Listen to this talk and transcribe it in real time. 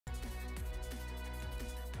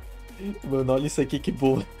Mano, olha isso aqui que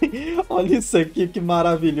boa. Olha isso aqui que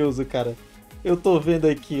maravilhoso, cara. Eu tô vendo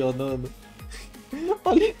aqui, ó, Nando.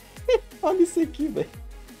 Olha, olha isso aqui, velho.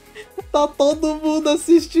 Tá todo mundo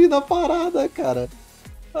assistindo a parada, cara.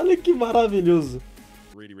 Olha que maravilhoso.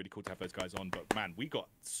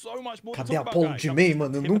 Cadê a Paul de May,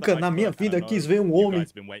 mano? Eu nunca na minha vida quis ver um homem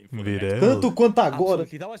tanto quanto agora.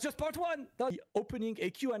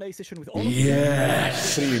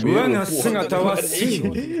 Yes! Primeiro,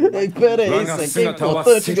 pera aí, isso aqui é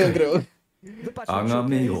importante, Gangrel.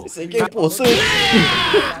 Isso aqui é importante.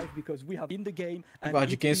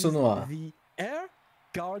 Guarde cancel no ar.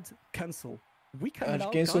 Guard cancel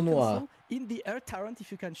no ar. In the air Tyrant,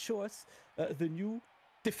 if you can show us the new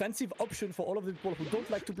defensive option for all of the people who don't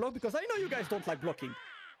like to block, because I know you guys don't like blocking.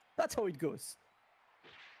 That's how it goes.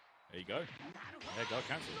 There you go. There you go,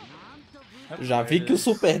 cancel. Já vi que o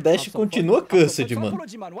Super Dash continua cursed, mano.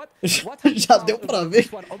 Já deu pra ver.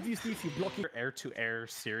 Air-to-air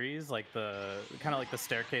series, like the kind of like the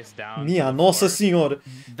staircase down. Minha nossa senhora.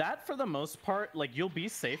 That for the most part, like you'll be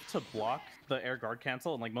safe to block the air guard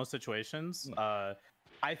cancel in like most situations.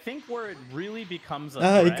 I think where it really becomes a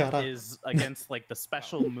threat is against like the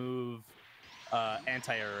special move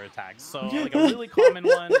anti-air attacks. So like a really common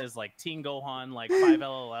one is like Teen Gohan, like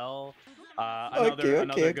 5LLL.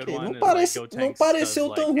 Another good one is like não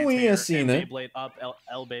pareceu tão ruim assim, né? Blade up,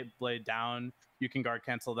 L blade down. You can guard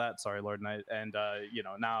cancel that. Sorry, Lord Knight, and you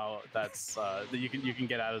know now that's you can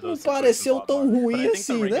get out of those. Não pareceu tão ruim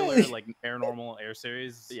assim, né? Like air normal air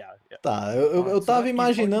series, yeah. Tá, eu tava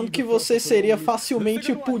imaginando que você seria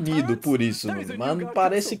facilmente punido por isso, mas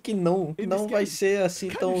parece que não vai ser assim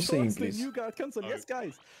tão simples.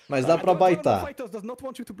 Mas dá pra baitar.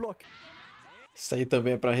 Isso aí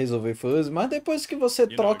também é pra resolver fuzz, mas depois que você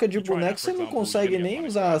troca de boneco, você não consegue nem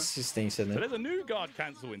usar a assistência, né?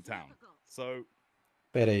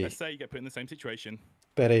 Pera aí.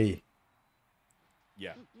 Pera aí.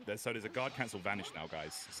 Yeah, so there's a guard cancel vanish now,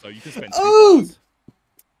 guys. So you can spend 2 bars.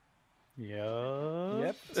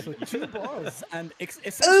 Yep. So 2 bars, and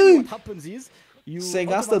essentially what happens is você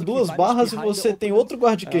gasta 2 barras e você tem outro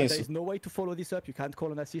guard cancel. There's no way to follow this up. You can't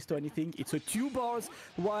call an assist or anything. It's a 2 bars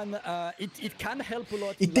one. It can help a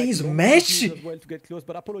lot. E tem smash.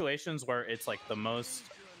 Situations where it's like the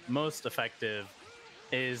most effective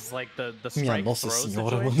is like the strike throw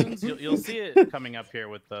situations. You'll see it coming up here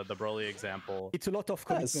with the Broly example. It's a lot of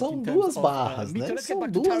são 2 barras, né?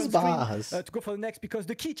 São 2 barras. To go for the next, because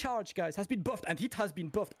the key charge, guys, has been buffed, and it has been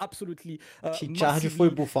buffed absolutely. Key charge foi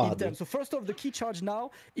buffado. So first off, the key charge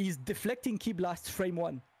now is deflecting key blast frame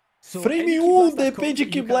 1. So frame 1 depende de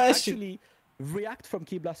key blast. React from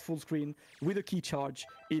key blast full screen with a key charge.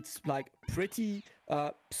 It's like pretty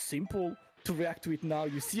simple to react to it now.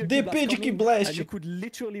 You see a key blast and you could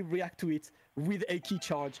literally react to it with a key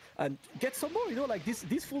charge and get some more, you know, like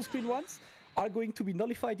these full screen ones are going to be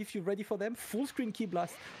nullified if you're ready for them. Full screen key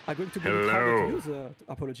blasts are going to be harder to use,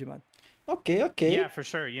 Apology Man. Okay. Yeah, for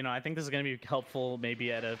sure. You know, I think this is going to be helpful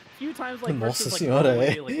maybe at a few times like Nossa versus, senhora,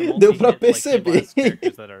 like, deu pra perceber.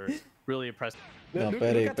 Like, that are really impressive. Não,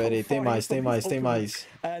 peraí, tem mais.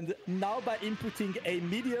 And now by inputting a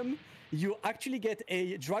medium, you actually get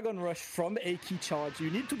a Dragon Rush from a key charge. You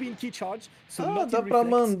need to be in key charge. So dá pra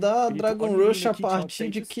mandar Dragon Rush a partir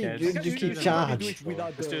de key charge. Just do it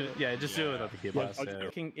without the key blast.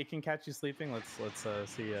 It can catch you sleeping. Let's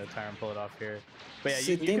see Tyrant pull it off here. But yeah,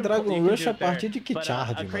 você tem Dragon Rush a partir de key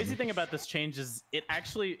charge. A crazy thing about this change is it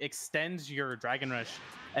actually extends your Dragon Rush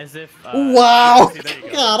as if. Uau!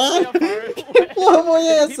 Caralho! Que porra foi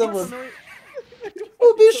essa, mano?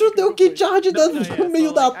 O bicho deu key charge no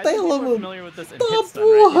meio da tela, mano. Tá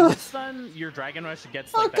porra!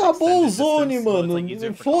 Acabou o zone, mano.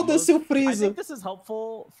 Foda-se o Freeza. I think this is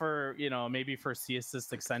helpful for, you know, maybe for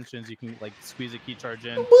C-assist extensions. You can like squeeze a key charge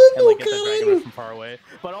in and like get that Dragon Rush from far away.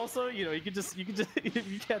 But also, you know, you can just if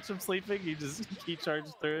you catch him sleeping, you just key charge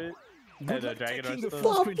through it. Por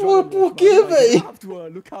que,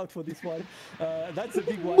 velho? Look out for this one. That's a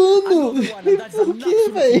big one. Mano, por que,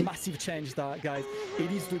 velho? Massive change, guys.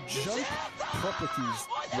 It is the jump properties.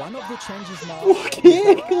 One of the changes now. Por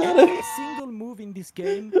que, cara? Every single move in this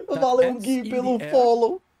game. Valeu, Gui, pelo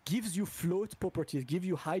follow. Gives you float properties, give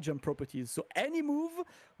you high jump properties. So any move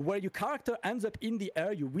where your character ends up in the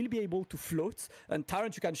air, you will be able to float. And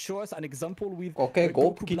Tyrant, you can show us an example with qualquer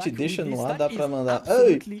golpe que te deixa no ar dá pra mandar.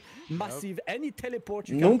 Ei! Massive. Any teleport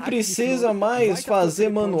you não precisa mais fazer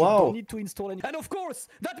manual. And of course,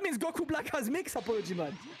 that means Goku Black has mix, Apology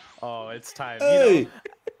Man. Oh, it's time. Ei! You know,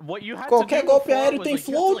 what you had qualquer to do golpe aéreo tem like,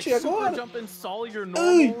 float you have to, like, agora. super jump install your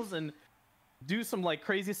normals and do some like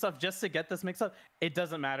crazy stuff just to get this mix up. It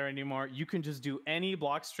doesn't matter anymore. You can just do any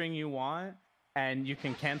block string you want, and you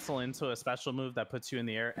can cancel into a special move that puts you in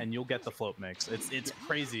the air, and you'll get the float mix. It's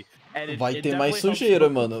crazy. And vai ter mais sujeira,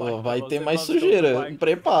 mano. Vai ter mais sujeira.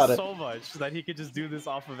 Prepara. So much that he could just do this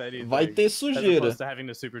off of anything. Vai ter sujeira. As opposed to having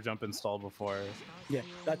the super jump installed before. Yeah,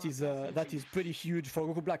 that is pretty huge for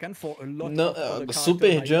Goku Black and for a lot of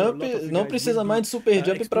super jump, não precisa mais de super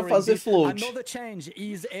jump para fazer float. Another change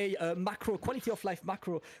is a macro, quality of life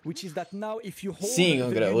macro, which is that now if you hold Sim,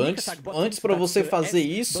 André, antes para você fazer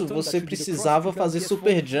isso, você precisava fazer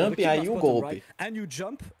super jump e aí o golpe. And you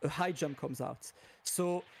jump, a high jump comes out.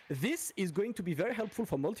 So this is going to be very helpful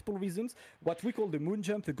for multiple reasons. What we call the moon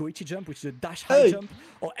jump, the Goichi jump, which is a dash high jump,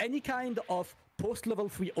 or any kind of post level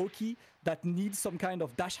 3 Oki that needs some kind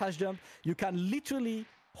of dash hash jump. You can literally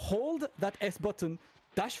hold that S button,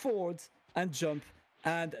 dash forwards, and jump.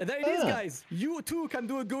 And there it is, guys. You too can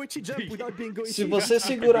do a Goichi jump without being Goichi. Se você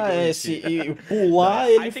segurar S e pular,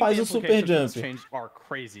 ele faz o super jump. Are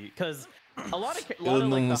crazy because eu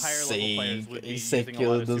não sei, isso aqui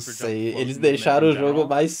eu não sei. Eles deixaram o jogo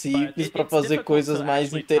mais simples para fazer coisas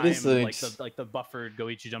mais interessantes.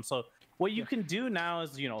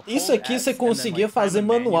 Isso aqui você conseguia fazer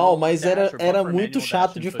manual, mas era muito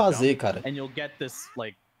chato de fazer, cara. And you'll get this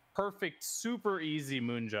like perfect, super easy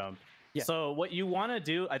moon jump. Yeah. So what you want to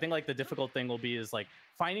do, I think like the difficult thing will be is like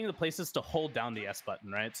finding the places to hold down the S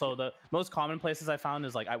button, right? So the most common places I found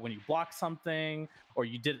is like when you block something or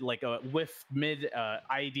you did like a whiff mid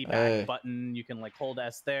IED back button, you can like hold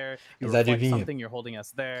S there. You reflect something, you're holding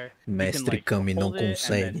S there. Mestre Kami não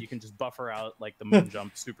consegue. And then you can just buffer out like the moon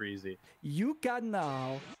jump super easy. You can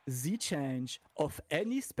now Z change of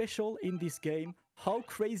any special in this game. How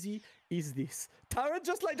crazy is this? Tyrant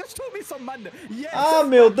just told me some man. Yes. Ah,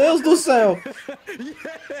 meu Deus do céu.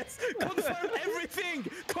 Yes. Confirm everything.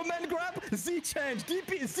 Command grab, Z change.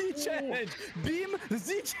 DP, Z change. Beam,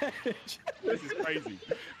 Z change. This is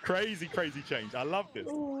crazy. Crazy change. I love this.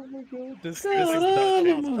 Oh my god. This is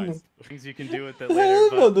mano. Things you can do with it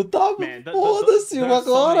later. Mano, tá foda-se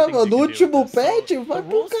agora, mano. O último patch vai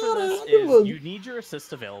pro caralho, mano. You need your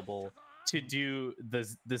assist available to do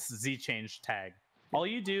this Z change tag. All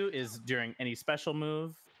you do is during any special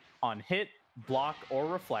move, on hit, block, or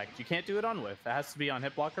reflect. You can't do it on whiff. It has to be on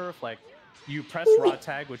hit, block, or reflect. You press raw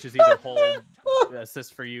tag, which is either hold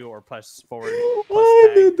assist for you or press forward plus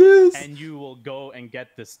tag, and you will go and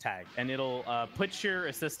get this tag, and it'll put your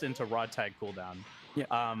assist into raw tag cooldown. Yeah.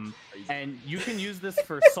 And you can use this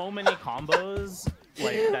for so many combos.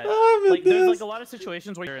 Like that, like there's like a lot of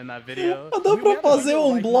situations where you're in that video. Dá pra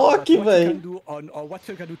fazer block, velho. What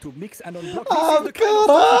you can do to mix and unblock. This is the kind of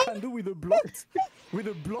stuff you can do with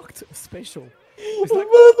a blocked special. It's like,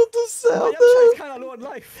 mano do céu, Yamcha is kind of low on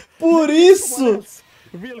life. Por isso.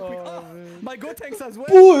 Real quick. My Gotenks as well.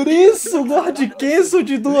 Por isso, Lord Kenso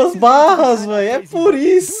de 2 barras, velho. É por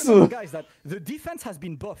isso. The defense has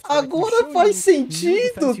been buffed. Agora faz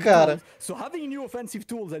sentido, cara. So having new offensive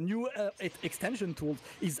tools and new extension tools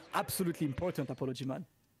is absolutely important, Apology Man.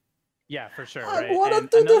 Yeah, for sure. Agora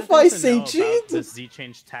tudo faz sentido.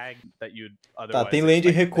 Tá, tem lane de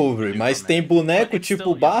recovery, mas tem boneco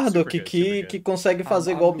tipo Bardock que consegue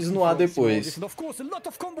fazer golpes no ar depois. Of course, a lot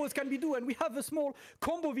of combos can be done, and we have a small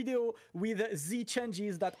combo video with Z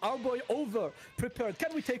changes that our boy Over prepared.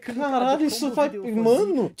 Can we take a look at the isso vai,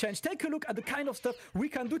 mano. Change? Take a look at the kind of stuff we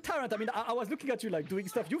can do. Tyrant, I mean, I was looking at you like doing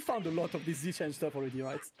stuff. You found a lot of this Z change stuff already,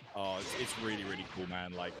 right? Oh, it's really cool,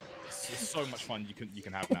 man. Like it's so much fun you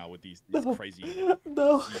can have now with these crazy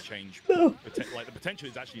change. Like the potential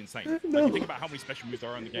is actually insane. Like, you think about how many special moves there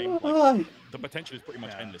are in the game. Like, the potential is pretty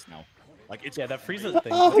much endless now. Like it's that Frieza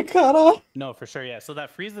thing. No, for sure, yeah. So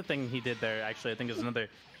that Frieza thing he did there, actually, I think is another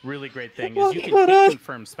really great thing. Is you can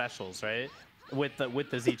confirm specials, right? With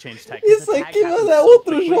the Z change tag. Isso aqui, mano, é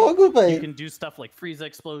outro jogo, velho. You can do stuff like Frieza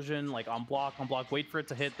explosion, like on block, wait for it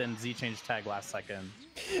to hit, then Z change tag last second.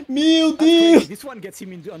 Meu Deus! This one gets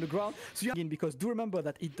him on the ground. So you because do remember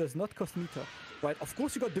that it does not cost meter, right? Of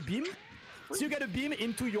course you got the beam. So you get a beam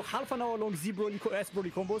into your half an hour long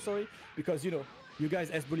S-Broly combo, sorry, because you know you guys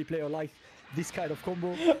S-Broly player like this kind of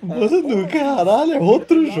combo. Mano, caralho, é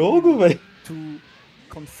outro jogo, velho. To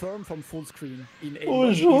confirm from full screen in a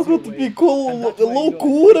o jogo ficou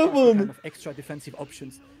loucura, mano. Kind of extra defensive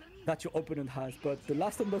options that your opponent has, but the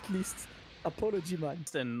last and not least, Apology Man.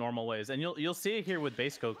 In normal ways, and you'll see it here with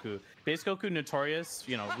base Goku. Base Goku notorious,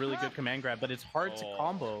 you know, really good command grab, but it's hard to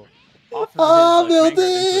combo off of his command grab into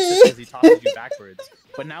assist because he tosses you backwards.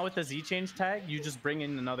 But now with the Z change tag, you just bring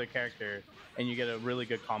in another character and you get a really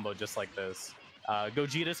good combo just like this.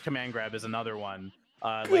 Gogeta's command grab is another one.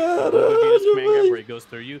 Like Gogeta's command grab where he goes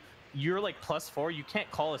through you. you're like +4, you can't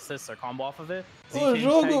call assists or combo off of it. O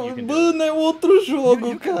jogo, mano, é outro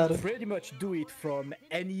jogo, cara. Pretty much do it from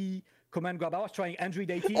any command grab. I was trying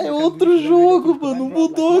Android 18. É outro jogo, mano.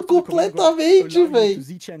 Mudou completamente, velho.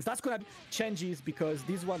 That's gonna be changes because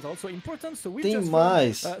these ones are also important. So we tem just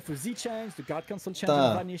mais. For Z-Change, the guard cancel change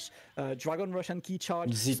Tá. and vanish, Dragon Rush and key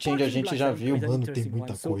charge. Z-Change a gente já viu, mano, tem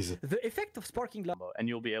muita coisa. The effect of Sparking and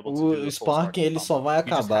you'll be able to do o Sparking ele só vai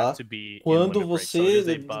acabar quando você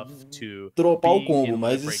dropar o combo,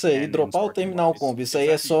 mas isso aí, dropar ou terminar o combo, isso aí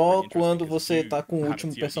é só quando você tá com o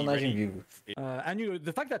último personagem vivo.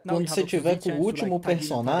 Quando você tiver com o último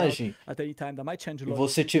personagem e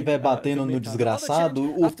você tiver batendo no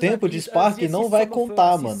desgraçado, o tempo de Spark não vai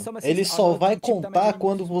contar, mano. Ele só vai contar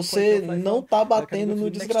quando você não tá batendo no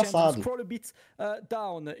desgraçado.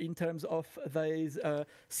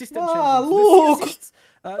 Ah, louco!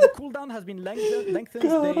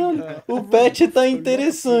 Caralho, o patch tá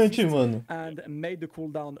interessante, mano.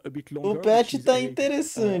 O patch tá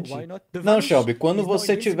interessante. Não, Shelby, quando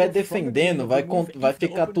você estiver defendendo, vai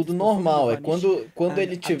ficar tudo normal. É quando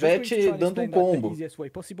ele estiver te dando um combo.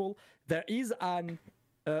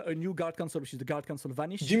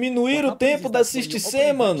 Diminuir o tempo da assist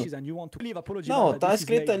C, mano. Não, tá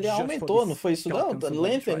escrito ali, aumentou, não foi isso não?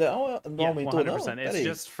 Length não aumentou não?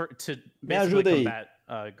 Peraí. Me ajuda aí.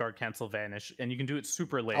 Guard cancel vanish, and you can do it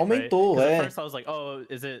super late. Aumentou, right? At first I was like, oh,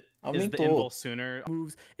 is the invul sooner?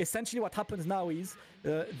 Moves. Essentially, what happens now is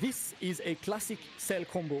this is a classic Cell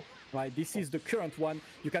combo. Right, this is the current one.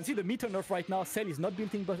 You can see the meter nerf right now. Cell is not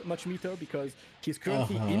building much meter because he's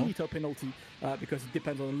currently in meter penalty because it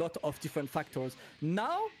depends on a lot of different factors.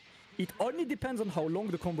 Now, it only depends on how long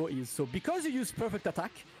the combo is. So because you use perfect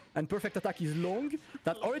attack, and perfect attack is long,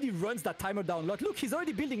 that already runs that timer down a lot. Look, he's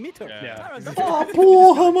already building meter. Ah,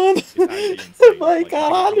 porra, mano. Vai,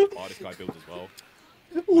 caralho.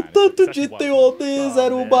 O tanto de TOD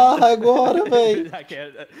 0 agora, velho.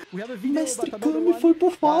 Mestre Kami foi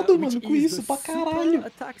bufado, mano, com isso pra caralho.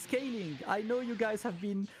 Attack scaling. I know you guys have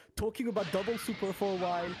been talking about double super for a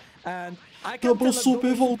while, and I can double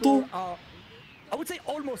super voltou. I would say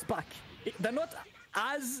almost back. They're not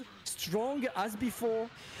as strong as before.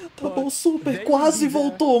 Double super quase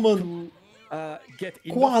voltou, mano.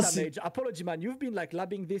 Quase. Apology, man. You've been like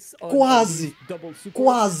labbing this on quase. Double super.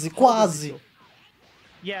 Quase.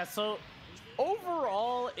 Yeah, so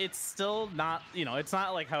overall, it's still not, you know, it's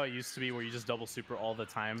not like how it used to be where you just double super all the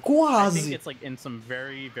time. Quase. I think it's like in some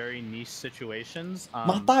very, very niche situations.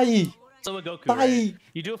 Mas tá aí. So a Goku, right?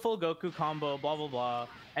 You do a full Goku combo, blah, blah, blah.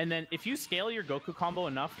 And then if you scale your Goku combo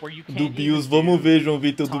enough where you can't do Bios, vamos ver, João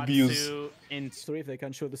Vitor, do Bios. So if they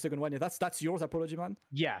can show the second one, yeah, that's yours, Apology, man.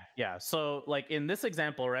 Yeah. So like in this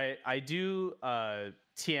example, right, I do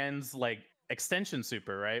Tien's like extension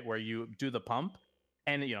super, right, where you do the pump.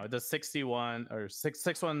 And, you know, the 61 or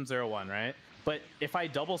 6101, right? But if I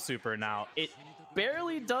double super now, it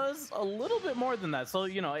barely does a little bit more than that. So,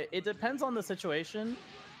 you know, it depends on the situation.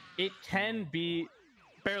 It can be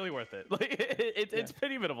barely worth it. Like, it's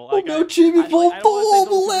pretty minimal. O meu time voltou,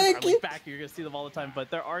 moleque! Back, you're going to see them all the time. But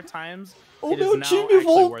there are times o it is now actually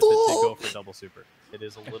worth it to go for double super. It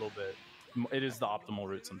is a little bit... It is the optimal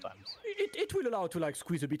route sometimes. It will allow to like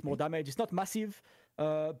squeeze a bit more damage. It's not massive.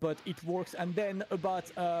 But it works, and then about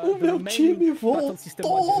o meu time voltou. If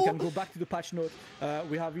we can go back to the patch note,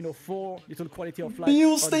 we have, you know, 4 little quality of life.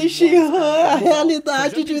 Bios tem a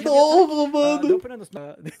realidade de novo, mano.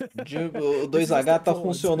 O 2H tá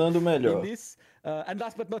funcionando melhor.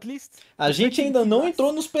 A gente ainda não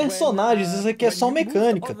entrou nos personagens, isso aqui é só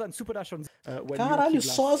mecânica. Caralho,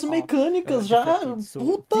 só as mecânicas já.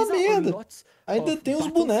 Puta merda. Ainda tem os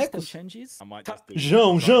bonecos.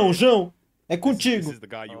 João. É contigo. This is the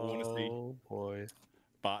guy you want to see. Oh boy.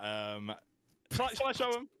 But shall I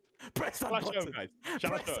show him? Press that button. Show him, guys?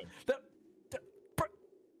 Shall I show him?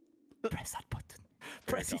 Press that button.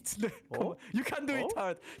 Press it. Come on. You can do it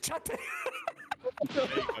hard. Chat.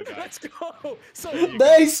 Let's go. So 10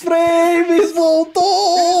 frames,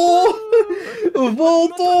 voltou.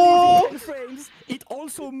 It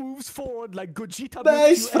also moves forward like Gogeta.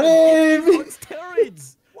 10 frames. On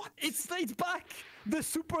steroids. What? It's back. The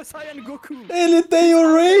Super Saiyan Goku. Ele tem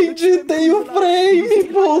o range, tem o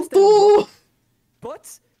frame, voltou.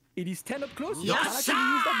 But It is 10 up close. You can actually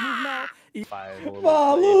use that move now.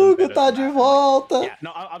 Maluco, tá de volta. Yeah,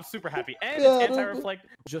 no, I'm super happy. And it's anti-reflect.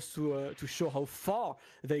 Just to show how far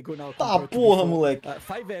they go now. Tá porra, moleque.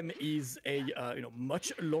 5M is a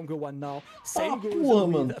much longer one now. Same goes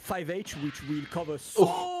with 5H, which will cover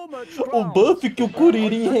so much ground. O buff que o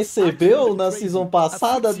Kuririn recebeu na season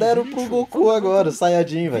passada deram pro Goku agora, o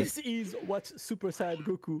Saiyajin, velho. This is what Super Saiyan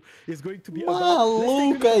Goku is going to be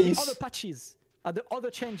Maluco é isso. Other patches. The other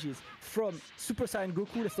changes from Super Saiyan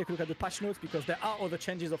Goku. Let's take a look at the patch notes because there are other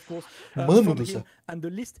changes, of course, from him, and the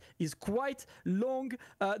list is quite long.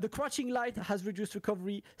 The crouching light has reduced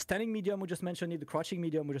recovery. Standing medium, we just mentioned it. The crouching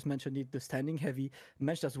medium, we just mentioned it. The standing heavy,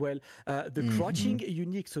 mentioned as well. The crouching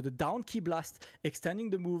unique, so the down key blast, extending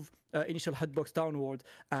the move, initial hitbox downward,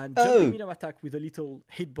 and jumping medium attack with a little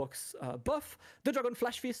hitbox buff. The Dragon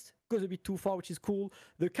Flash Fist goes a bit too far, which is cool.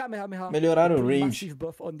 The Kamehameha, melhoraram o range. Massive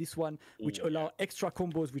buff on this one, which allow extra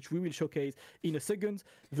combos, which we will showcase in a second.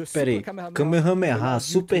 Peraí, Kamehameha,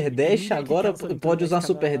 Super Dash, agora pode usar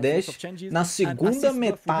Super Dash na segunda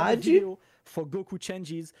metade. For Goku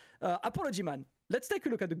changes. Apology, man. Let's take a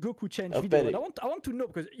look at the Goku change video. I want to know,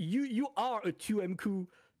 because you are a 2MQ,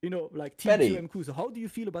 like Team 2MQ. So how do you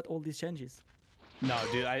feel about all these changes? No,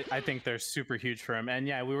 dude, I think they're super huge for him. And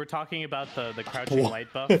yeah, we were talking about the crouching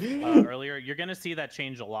light buff earlier. You're going to see that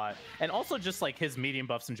change a lot. And also just like his medium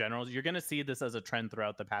buffs in general, you're going to see this as a trend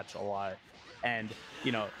throughout the patch a lot. And,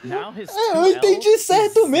 now his 2L eu entendi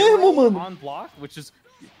certo mesmo, mano. On block, which is,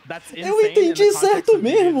 that's insane. Eu entendi certo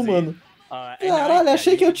mesmo, mano. Caralho,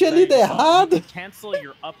 achei que eu tinha lido errado. Cancel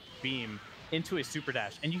your up beam into a super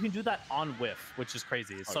dash, and you can do that on whiff, which is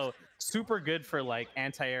crazy. So super good for like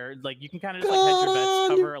anti-air. Like you can kind of just like hedge your bets,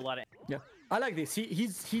 cover a lot of. Yeah, I like this.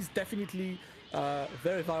 He's definitely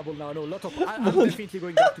very viable now. No, a lot of. I'm definitely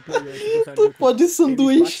going back to play. Tu pode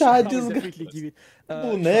sanduichar, desgraçado.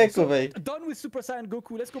 Boneco, velho. Done with Super Saiyan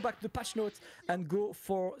Goku. Let's go back to the patch notes and go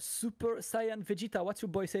for Super Saiyan Vegeta. What's your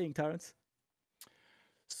boy saying, Terrence?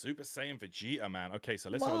 Super Saiyan Vegeta, man. Okay, so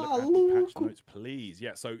let's have a look at the patch notes, please.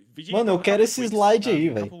 Yeah, so Vegeta. Mano, eu quero esse slide aí,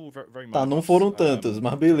 velho. Tá, não foram tantos,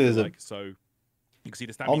 mas beleza.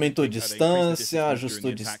 Aumentou distância,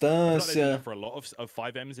 ajustou distância,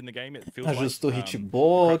 ajustou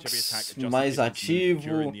hitbox, mais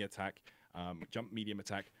ativo,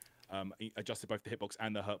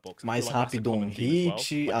 mais rápido um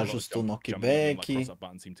hit, ajustou knockback.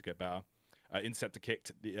 Inceptor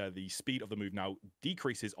kicked, the speed of the move now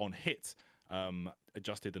decreases on hit.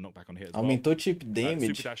 Adjusted the knockback on hit as well. Aumentou chip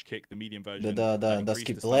damage Super dash kick, the medium version, das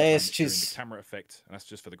que blasts. The camera effect, and that's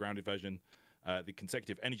just for the grounded version. The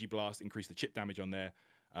consecutive energy blast increased the chip damage on there.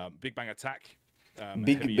 Big bang attack.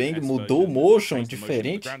 Big bang mudou o motion,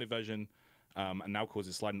 diferente. Grounded version. And now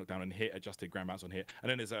causes slide knockdown and hit, adjusted ground bounce on hit,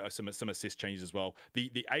 and then there's some assist changes as well.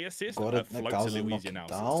 The A assist floats a little easier now.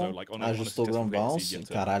 So like ajustou ground bounce.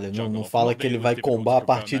 Caralho, não fala que ele vai combar a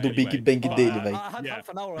partir do Big Bang dele, velho.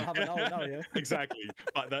 Exactly.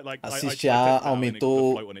 Assist A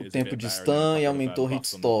aumentou o tempo de stun e aumentou hit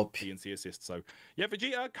stop. So yeah,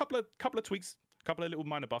 Vegeta, a couple of tweaks, a couple of little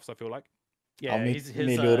minor buffs, I feel like. Yeah,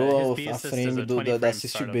 melhorou a frame da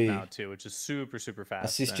Assist B.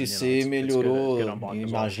 Assist C melhorou,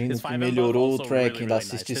 imagino que melhorou o tracking da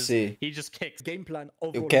Assist C.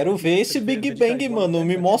 Eu quero ver esse Big Bang, mano.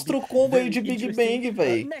 Me mostra o combo aí de Big Bang,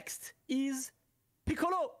 velho. Next is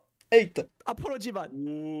Piccolo. Eita. Apology, man.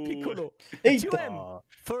 Piccolo. Eita. 2M.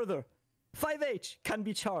 Further. 5H can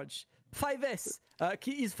be charged. 5S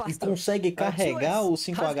is faster. E consegue carregar o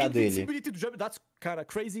 5H dele. O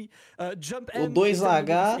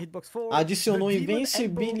 2H adicionou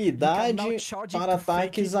invencibilidade para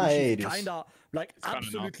ataques aéreos.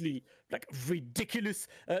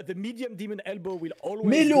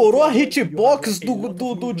 Melhorou a hitbox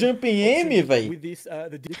do Jumping M, velho.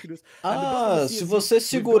 Ah, se você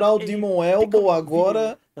segurar o Demon Elbow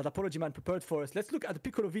agora...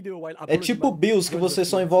 É tipo Bills, que você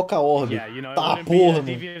só invoca a orb. Tá, porra,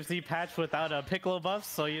 mano.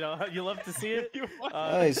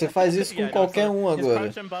 Você faz isso com qualquer um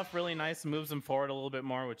agora.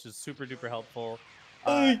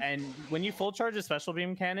 And when you full charge a special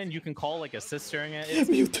beam cannon, you can call like assist during it.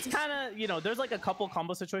 It's kind of, there's like a couple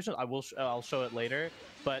combo situations. I'll show it later.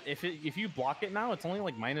 But if you block it now, it's only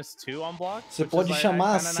like -2 on block. Você pode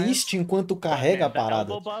chamar assist enquanto carrega a parada.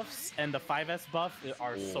 The elbow buffs and the 5S buff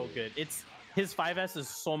are so good. His 5S is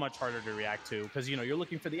so much harder to react to because you're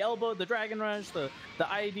looking for the elbow, the dragon rush, the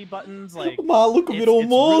IED buttons. Like o maluco virou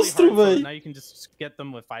monstro, velho. Now you can just get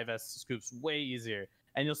them with 5S scoops way easier.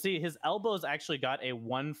 And you'll see his elbows actually got a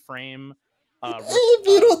 1 frame. Ele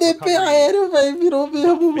virou DP aéreo, velho. Virou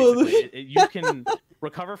mesmo, mano.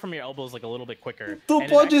 recover from your elbows like a little bit quicker. Tu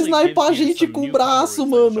pode sniper a gente com o braço,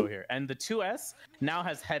 mano. And the 2S now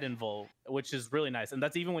has head invul, which is really nice, and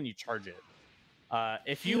that's even when you charge it.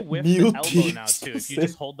 If you whip the elbow now too, if you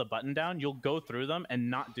just hold the button down, you'll go through them and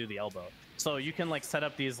not do the elbow. So you can like set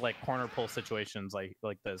up these like corner pull situations like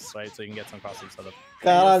this, right? So you can get some crossing setup.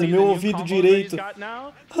 Caralho, meu ouvido direito.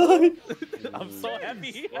 I'm so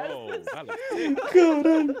happy. Caralho.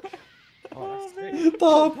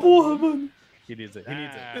 Tá, porra, mano. He needs it. He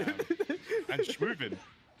needs it. And schmoving.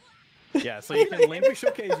 Yeah, so you can link. We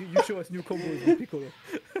showcase you show us new combos with Piccolo.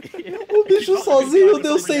 O bicho sozinho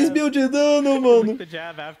deu 6.000 de dano, mano. The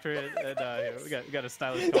jab after it, and here, we got a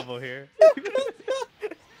stylish combo here.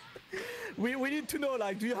 We need to know,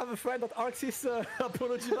 like, do you have a friend at Arxis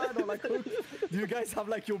Apology Man, or like, do you guys have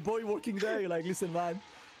like your boy working there? You're like, listen, man,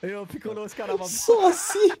 you know, Piccolo's kind of a... Só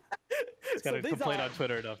assim. Just gotta complain on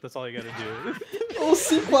Twitter enough. That's all you gotta do. O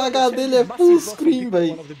 5H dele é full screen,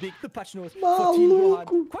 velho.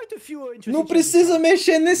 Maluco. Não precisa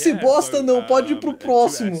mexer nesse bosta, não. Pode ir pro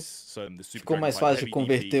próximo. Ficou mais fácil de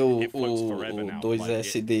converter o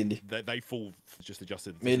 2S dele.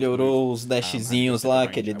 Melhorou os dashzinhos lá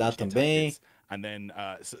que ele dá também.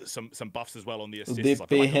 O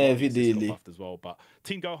DP heavy dele.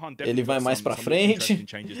 Ele vai mais pra frente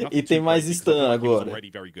e tem mais stun agora.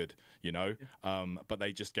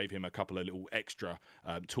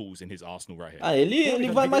 Ah, ele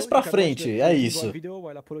vai mais pra frente, é isso.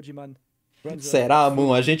 Será,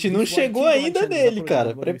 mano? A gente não chegou ainda nele,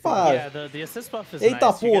 cara. Prepara. The assist buff is Eita,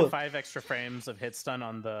 nice. You porra. get 5 extra frames of hit stun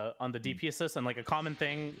on the DP assist, and like a common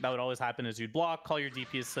thing that would always happen is you'd block, call your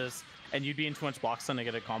DP assist, and you'd be in too much block stun to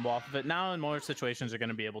get a combo off of it. Now in more situations, you're going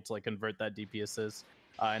to be able to like convert that DP assist.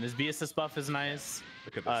 And his B assist buff is nice.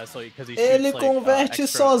 So because he shoots, Ele like, converte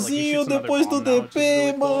extra, sozinho like, depois do now, DP,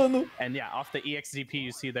 really cool. mano. And yeah, off the EX DP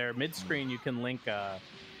you see there mid screen you can link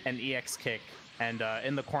an EX kick. And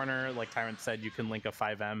in the corner, like Tyrant said, you can link a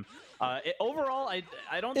 5M. Overall, I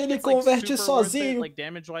don't think it's like super worth it, like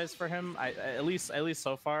damage-wise for him. At least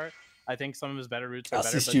so far, I think some of his better routes are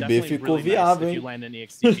better. Assist B ficou viável, hein?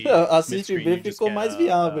 Assist B ficou mais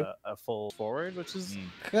viável. A full forward, which is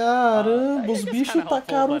caramba, os bichos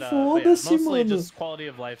tacaram foda-se, mano. Just quality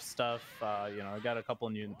of life stuff. You know, I got a couple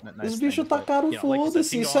new nice os bichos tacaram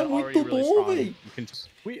foda-se, isso é muito bom, velho.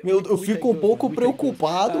 Eu fico um pouco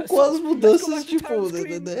preocupado com as mudanças, tipo,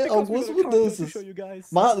 né? Algumas mudanças.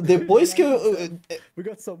 Mas depois que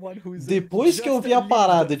eu vi a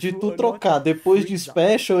parada de tu trocar depois de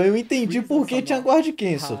Special, eu entendi por que tinha guard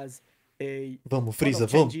cancel. Vamos, Frieza,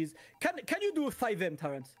 vamos. Can you do a 5M,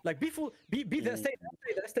 Tyrant? Like, be there,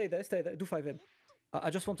 stay there, do 5M. I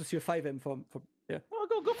just want to see a 5M from yeah. Oh,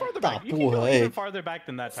 go further Tá, back. You can go even farther back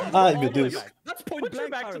than that, Tyrant. Ai, meu Deus. That's point Put your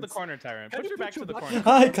blank, back to the corner, Tyrant. Put your back to the corner.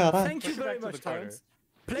 Ai, caralho. Thank you very much, Tyrant.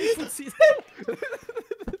 Play footsie.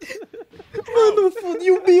 Mano,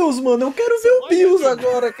 e o Bills, mano? Eu quero ver o Bills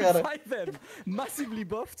agora, cara. 5M, massively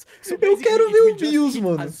buffed. So eu quero ver o Bills,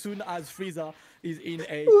 mano. As soon as Frieza is in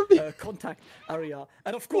a contact area.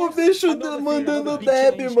 And of course, o bicho mandando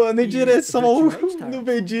deb, mano, em direção no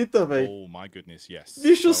Vegeta, velho. Oh my goodness, yes.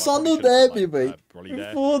 Bicho só no deb, velho.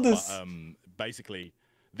 Foda-se. Basically,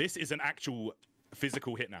 this is an actual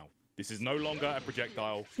physical hit now. This is no longer a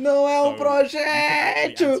projectile. Não é um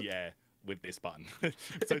projétil. With this button.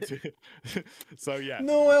 so yeah.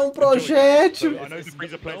 Não é um projétil. So I know the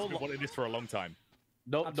Frieza players have been wanting this for a long time.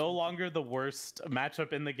 No longer the worst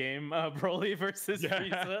matchup in the game, Broly versus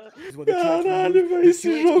Frieza. Caralho, velho,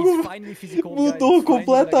 esse jogo mudou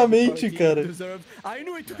completamente, cara.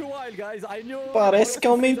 Parece que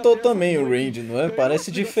aumentou também o range, não é?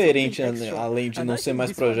 Parece diferente, além de não ser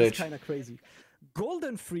mais projétil.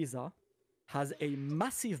 Golden Frieza has a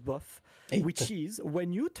massive buff, which is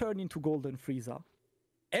when you turn into Golden Frieza,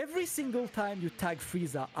 every single time you tag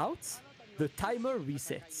Frieza out, the timer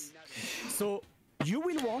resets. So you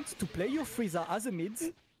will want to play your Frieza as a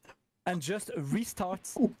mid and just restart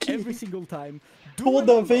every single time.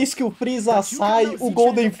 Toda vez que o Frieza sai, o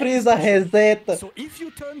Golden Frieza reseta. So if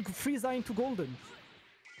you turn Frieza into Golden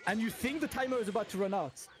and you think the timer is about to run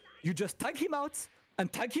out, you just tag him out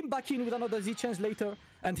and tag him back in with another Z-Change later,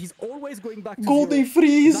 and he's always going back to Golden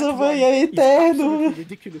Frieza, velho, é eterno.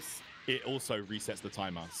 Ridiculous. It also resets the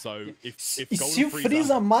timer. So if e se o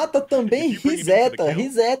Frieza mata também, reseta.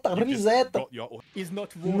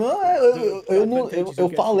 Não, eu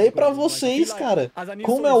falei pra vocês, cara,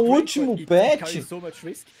 como é o último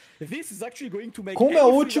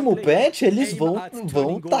patch, eles vão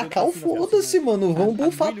tacar o foda-se, mano, vão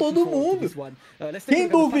buffar todo mundo. Quem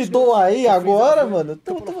duvidou aí agora, mano,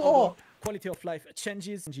 ó,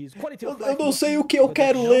 eu não sei o que eu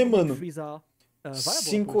quero ler, mano.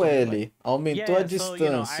 5L, aumentou a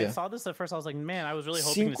distância.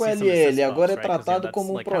 5LL, agora é tratado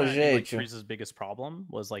como um projétil.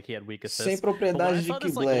 Sem propriedade de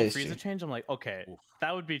Ki Blast.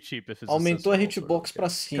 Aumentou a hitbox pra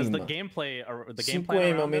cima.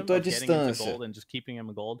 5M, aumentou a distância.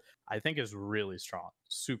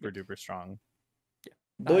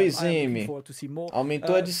 2M,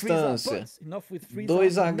 aumentou a distância.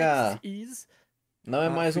 2H, não é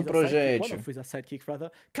mais um projétil.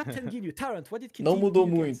 Não mudou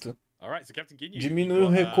muito. Diminuiu o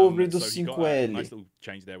recovery do 5L.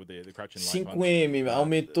 5M,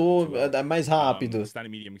 aumentou, é mais rápido.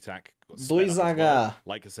 2H,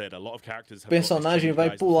 o personagem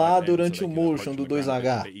vai pular durante o motion do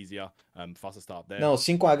 2H. Não,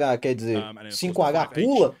 5H quer dizer. 5H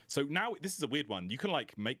pula?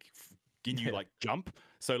 Ginyu like jump.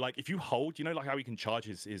 So like if you hold, you know like how he can charge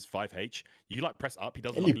his 5H, you like press up, he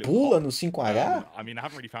does Ele pula no 5H? I mean, I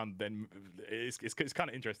haven't really found them. It's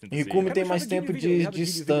kind of interesting to Rikumi tem mais tempo de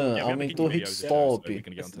stun, aumentou hit stop.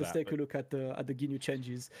 Let's take a look at the Ginyu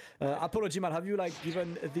changes. Apology man, have you like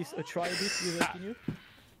given this a try a bit with Ginyu?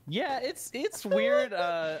 Yeah, it's weird.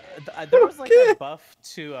 There was like a buff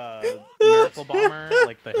to Miracle Bomber,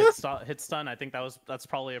 like the hit stun. I think that's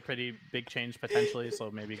probably a pretty big change potentially. So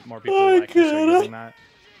maybe more people will actually start using that.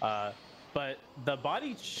 But the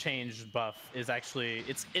body change buff is actually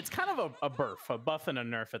it's kind of a buff and a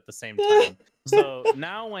nerf at the same time. So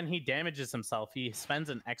now when he damages himself, he spends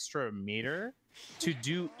an extra meter to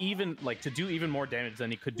do even more damage than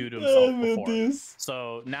he could do to himself before.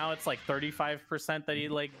 So now it's like 35% that he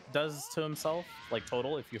like does to himself, like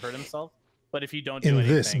total if you hurt himself. But if you don't do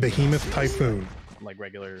anything, this behemoth typhoon, like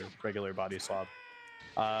regular body swap.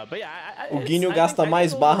 But yeah, o Ginyu gasta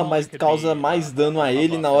mais barra, mas causa mais dano a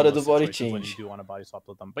ele na hora do body change.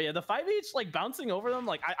 But yeah, the 5H like bouncing over them,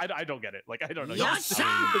 like I don't get it. Like I don't know. It's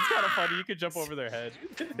kind of funny. You could jump over their head.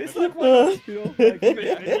 It's like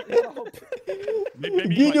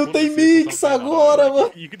Ginyu tem mix agora,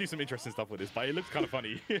 mano. You could do some interesting stuff with this, but it looks kind of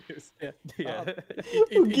funny.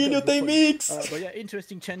 O Ginyu tem mix. But yeah,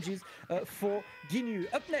 interesting changes for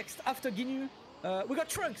Ginyu. Up next, after Ginyu, we got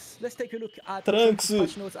Trunks. Let's take a look at Trunks.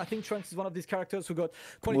 Patch notes. I think Trunks is one of these characters who got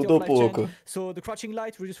quality Mudou of life pouco. change. So the crouching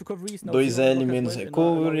light reduces recovery. 2L menos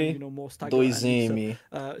recovery. 2M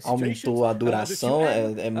aumentou a duração,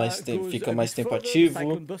 fica mais tempo ativo.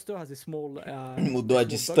 Mudou a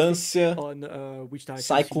distância.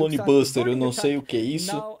 Cyclone Buster, eu não sei o que é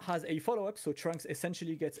isso. Now has a follow-up, so Trunks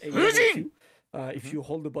essentially gets a level 2. If you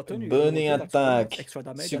hold the button, Burning Attack,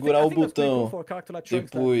 segurar o botão,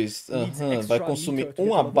 depois vai consumir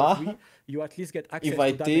uma barra e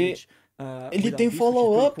vai ter... Ele tem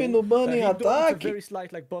follow-up no Burning Attack? Ele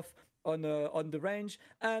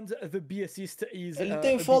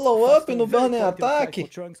tem follow-up no Burning Attack?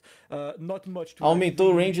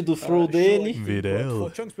 Aumentou o range do throw dele. Virou.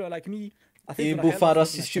 E bufaram o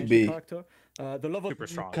Assist B.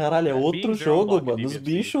 Caralho, é outro jogo, mano. Os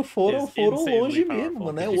bichos foram longe mesmo,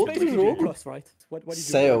 mano. É outro jogo.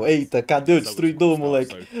 Céu, eita, cadê o destruidor,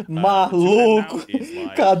 moleque? Maluco!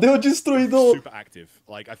 Cadê o destruidor?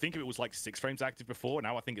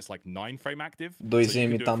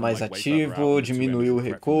 2M tá mais ativo, diminuiu o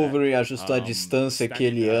recovery, ajustou a distância que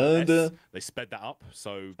ele anda.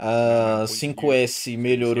 5S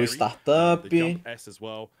melhorou o startup.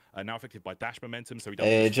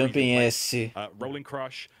 Jumping S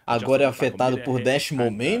agora é afetado por Dash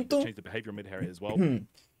Momentum.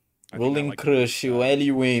 Rolling Crush, o L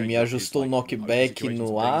e o M ajustou o knockback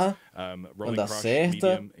no ar quando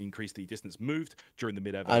acerta.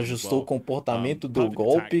 Ajustou o comportamento do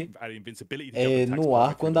golpe no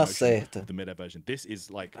ar quando acerta.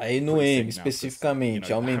 Aí no M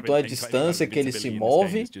especificamente, aumentou a distância que ele se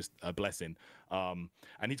move.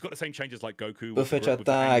 Buffet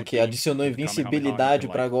Attack, adicionou invencibilidade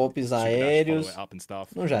para golpes aéreos.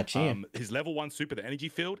 Não já tinha?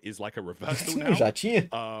 Não já tinha?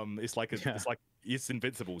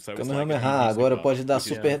 Kamehameha, agora pode dar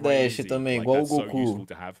Super Dash também, igual o Goku.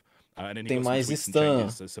 Tem mais stun.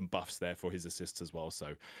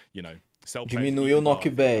 Diminuiu o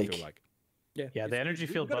knockback. Yeah, the energy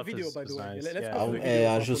field buff is nice.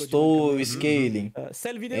 Ajustou o scaling.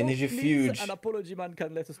 Energy field.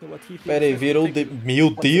 Pera aí, virou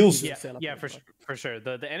Meu Deus! Yeah, for sure.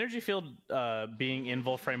 The energy field being in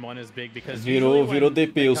Volframe 1 is big because virou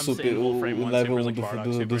DP o level 1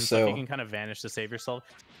 do céu. You can kind of vanish to save yourself.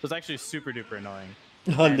 So it's actually super duper annoying.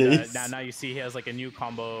 Olha isso. Now you see he has like a new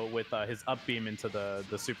combo with his up beam into the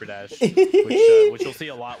super dash, which you'll see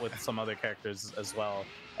a lot with some other characters as well.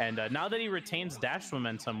 And now that he retains dash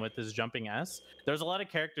momentum with his jumping S, there's a lot of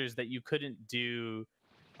characters that you couldn't do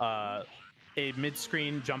a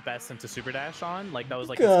mid-screen jump S into super dash on. Like that was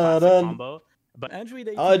like his classic combo.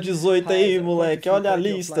 Ó, 18 aí, moleque. Olha a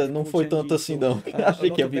lista. Não foi tanto assim, não. Achei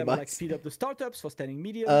que ia vir mais.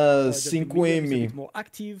 5M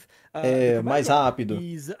é mais rápido.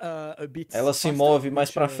 Ela se move mais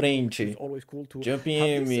pra frente. Jumping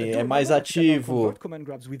M é mais ativo.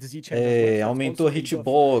 Aumentou a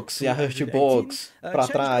hitbox e a hurtbox pra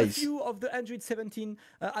trás.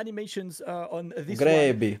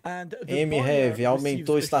 Grab. M Heavy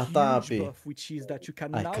aumentou startup.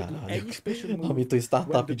 Ai, caralho. Aumentou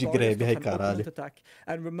startup de grab, ai caralho.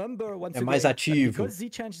 É mais ativo.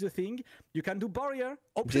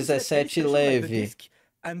 17 leve.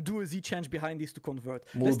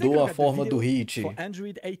 Mudou a forma do hit.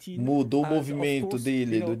 Mudou o movimento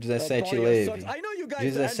dele, do 17 leve.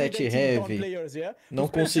 17 heavy. Não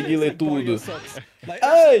consegui ler tudo.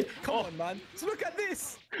 Ai!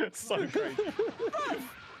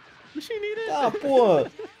 Ah,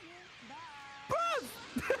 porra!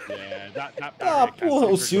 Ah, porra,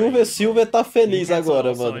 o Silver tá feliz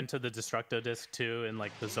agora, mano.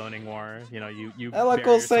 Ela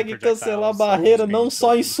consegue cancelar a barreira não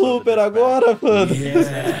só em Super agora, mano.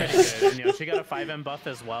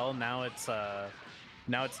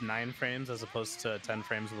 Now it's 9 frames as opposed to 10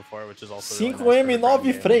 frames before, which is also 5M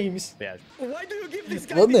 9 frames.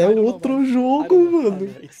 Mano, é outro jogo, mano.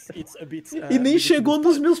 E nem chegou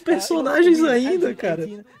nos meus personagens ainda, cara.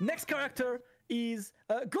 Next character is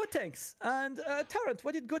Gotenks. And Tarrant,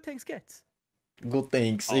 what did Gotenks get?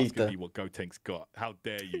 Gotenks, eita. What Gotenks got? How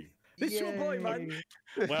dare you? This your boy, man.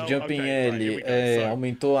 Well, Jumping L,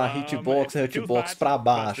 aumentou a hitbox pra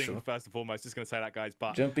baixo.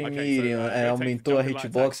 Jumping Medium, aumentou a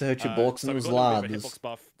hitbox nos lados.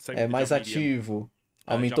 É mais ativo.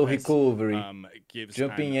 Aumentou recovery.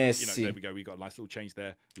 Jumping S.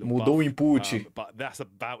 Mudou o input.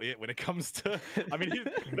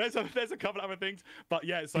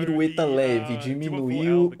 Pirueta leve.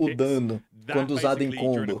 Diminuiu o dano quando usado em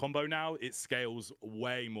combo.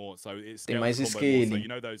 Tem mais scale.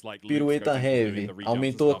 Pirueta heavy.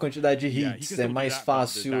 Aumentou a quantidade de hits. É mais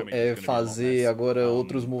fácil fazer agora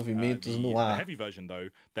outros movimentos no ar.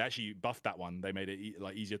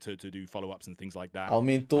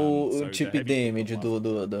 Aumentou o chip damage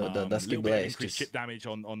das Key Blasts.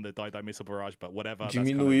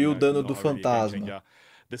 Diminuiu o dano do fantasma.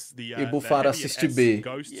 E bufaram Assist B.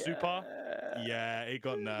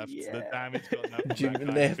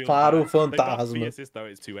 Nerfaram o fantasma.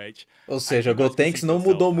 Ou seja, Gotenks não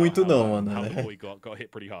mudou muito não, mano.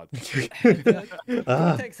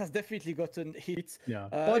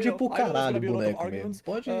 Pode ir pro caralho o boneco mesmo.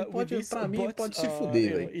 Pode, pra mim, pode se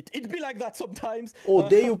fuder, velho.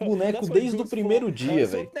 Odeio o boneco desde o primeiro dia,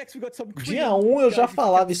 velho. Dia 1 eu já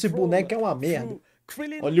falava, esse boneco é uma merda.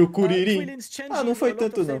 Olha o Kuririn. Ah, não foi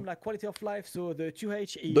tanto não.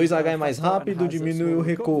 2H é mais rápido, diminui o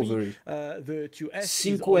recovery.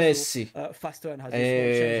 5S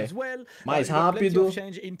é mais rápido,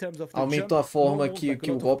 aumentou a forma que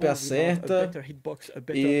o golpe acerta.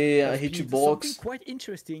 E a hitbox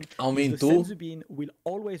aumentou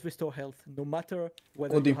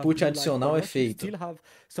quando o input adicional é feito.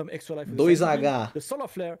 2H,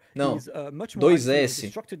 não, 2S,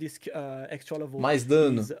 mais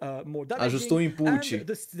dano, ajustou o input.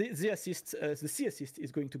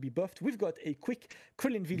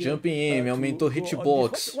 Jumping M, aumentou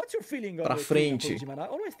hitbox pra frente.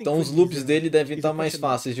 Então os loops dele devem estar mais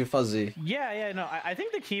fáceis de fazer.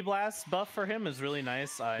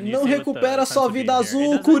 Não recupera só vida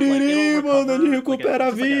azul, Kuririn, mano, ele recupera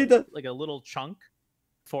a vida.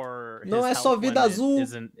 Não é só vida azul.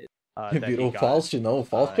 Virou o Faust, não. O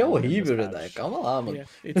Faust é horrível, Jedi. Calma lá, mano.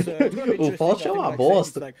 O Faust é uma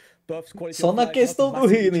bosta. Só na questão do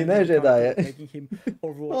healing, né, Jedi?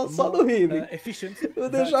 Só do healing. Vou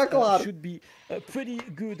deixar claro.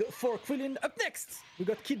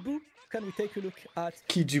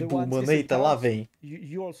 Kid Buu, mano. Eita, lá vem.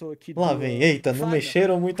 Lá vem. Eita, não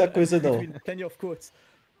mexeram muita coisa, não.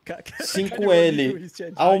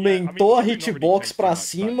 5L. Aumentou a hitbox pra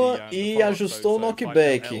cima e ajustou o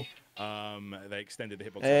knockback.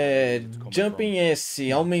 Jumping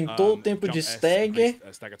S aumentou o tempo de stagger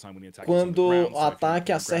quando o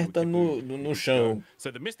ataque acerta no chão.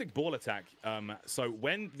 So the Mystic Ball attack, so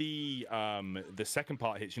when the second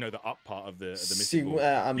part hits, you know, the up part of the Mystic Ball,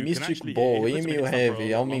 a Mystic Ball, aim you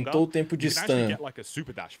heavy, aumentou o tempo de stun. Get like a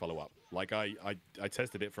super dash follow up. Like I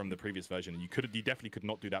tested it from the previous version. You definitely could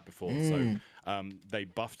not do that before. So they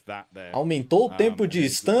buffed that there. Aumentou o tempo de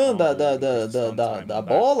stun da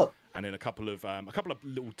bola. And then a couple of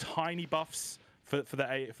little tiny buffs for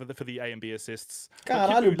the A and B assists.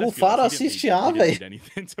 Caralho, o Bufaro assiste A, velho.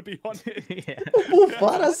 O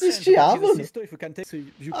Bufaro assiste A, mano.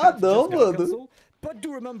 Ah, não, mano. But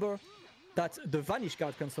do remember that the Vanish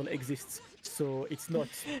Guard Cancel exists, so it's not.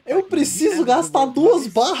 Eu preciso gastar 2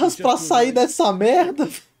 barras pra sair dessa merda.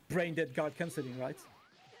 Brain Dead Guard Canceling, right?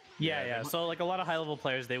 Yeah. So like a lot of high-level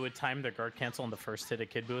players, they would time their guard cancel on the first hit of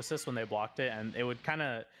Kidbu assist when they blocked it, and it would kind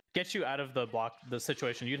of get you out of the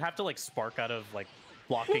situation. You'd have to like spark out of like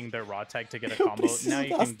blocking their raw tag to get a combo. Now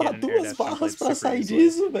you can get an air dash barras pra sair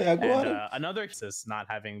disso, velho, agora. Another is not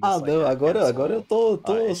having this, não, agora eu tô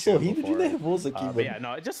sorrindo de nervoso aqui, mano. Yeah,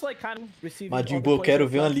 no, just like kind of Majin Buu, eu quero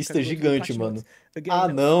ver uma lista gigante, mano. Ah,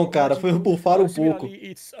 não, cara, foi bufar um pouco.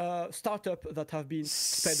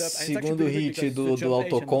 Segundo hit do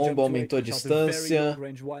autocombo, aumentou a distância.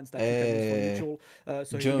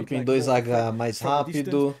 Jump em 2H mais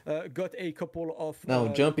rápido.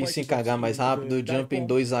 Não, jump em 5H mais rápido. Jump em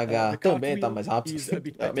 2H também tá mais rápido.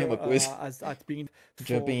 É a mesma coisa.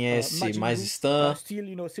 Jump em S mais stun.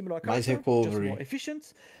 Mais recovery.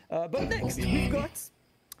 But next, we've got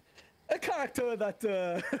a character that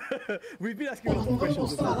we've been asking a lot of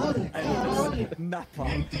questions about, and Nappa,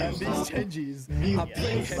 and these changes are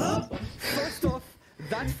pretty heavy. First off,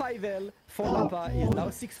 that 5L for Nappa is now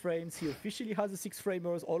 6 frames. He officially has the 6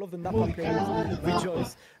 framers. All of the Nappa players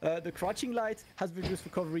rejoice. The crouching light has reduced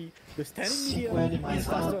recovery. The standing medium is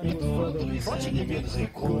faster and goes further. The crouching medium goes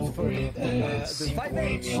further. The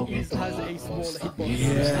 5H has a small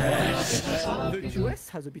hitbox. The 2S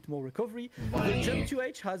has a bit more recovery. The jump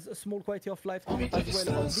 2H has a small quality of life as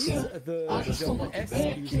well on these. The jump S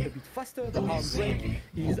is a bit faster. The arm break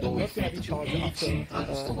is not going to be charged after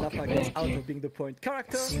Nappa gets out of being the point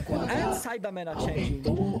character. And Cybermen are changing,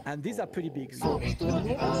 and these are pretty big. So the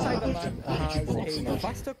normal Cyberman has a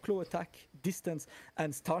faster claw attack, distance,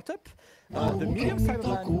 and startup. The medium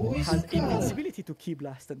Cyberman has invincibility to Key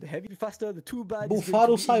Blast, and the heavy faster. The 2 bad is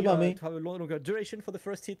going to have a longer duration for the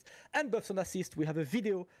first hit, and buffs on assist. We have a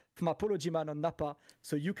video from Apology Man on Nappa,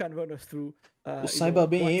 so you can run us through. O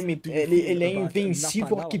Cyberman M, ele é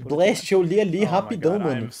invencível a Key Blast, eu li ali rapidão,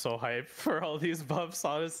 mano. I'm so hyped for all these buffs,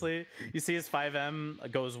 honestly. You see his 5M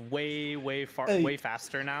goes way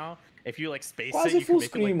faster now. If you like space it, you can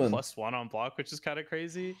make it like +1 on block, which is kind of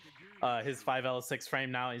crazy. His 5L is 6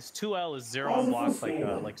 frame now. His 2L is 0 on block,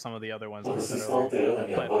 like some of the other ones. But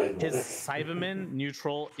his Cyberman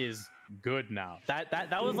neutral is good now.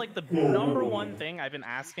 That was like the #1 thing I've been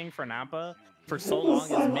asking for Nappa for so long,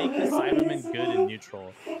 is make the Cyberman good in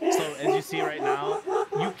neutral. So as you see right now,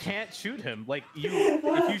 you can't shoot him. Like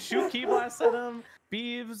if you shoot Key Blast at him,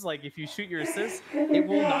 Beeves, like if you shoot your assist, it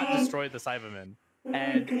will not destroy the Cyberman.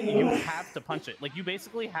 And you have to punch it. Like you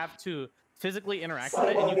basically have to physically interact with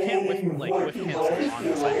it, and you can't whiff cancel on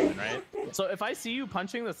the Cyberman, right? So if I see you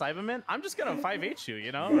punching the Cyberman, I'm just gonna 5H you,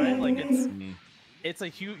 you know, right? Like it's a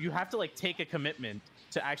huge, you have to like take a commitment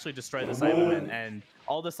to actually destroy the Cyberman, and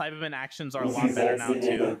all the Cyberman actions are a lot better now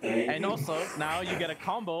too. And also now you get a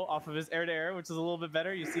combo off of his air-to-air, which is a little bit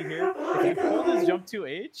better. You see here, if you hold his jump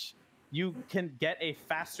 2H, you can get a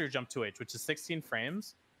faster jump 2H, which is 16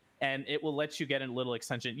 frames. And it will let you get a little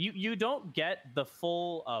extension. You don't get the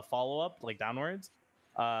full follow-up, like downwards,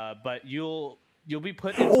 but you'll be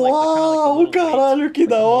put into like, caralho, que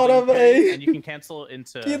da hora, véi. And you can cancel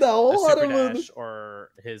into que da hora, a super dash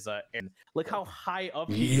or his look how high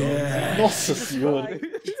up he goes. Nossa senhora.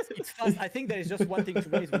 It's fast. I think there is just one thing to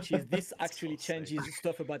raise, which is this actually changes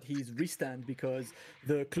stuff about his restand, because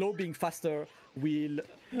the claw being faster will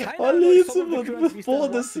olha isso, mano.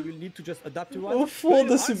 Foda-se.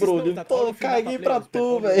 Foda-se, Bruno. Caguei pra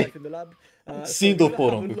tu, velho. Sim, do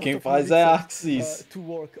Porongo. Quem faz é a Axis.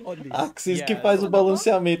 Axis que faz o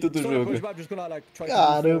balanceamento do jogo.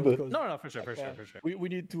 Caramba. No, for sure. We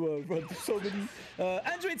need to run so many.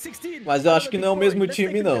 Android 16. Mas eu acho que não é o mesmo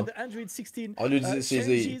time, não. Olha o 16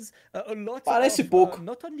 aí. Parece pouco.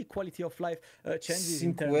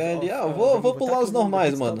 5L. Vou pular os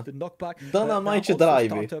normais, mano. Dynamite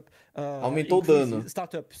Drive. Aumentou o dano.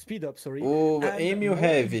 O aim e o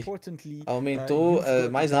heavy. Aumentou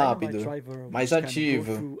mais rápido, mais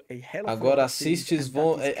ativo. Agora assists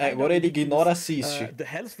vão... Agora ele ignora assist.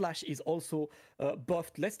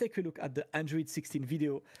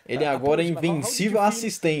 Ele agora é invencível a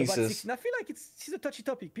assistências.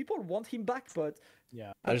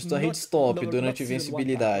 Ajustou a hit stop durante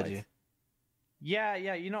invencibilidade.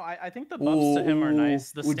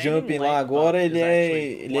 O jumping lá agora ele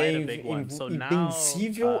é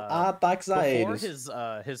invencível a ataques aéreos.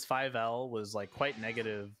 His 5L was like quite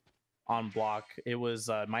negative on block. It was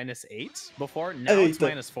 -8 before. Now it's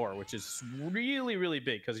 -4, which is really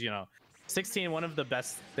big because 16, one of the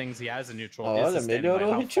best things he has in neutral. Olha,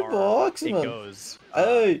 melhorou o hitbox, mano.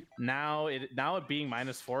 Now it being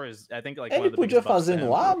 -4 is, I think, like ele podia fazer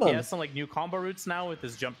no ar, mano. He has some like new combo routes now with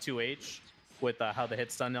his jump 2H, with how the hit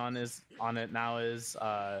stun on it now is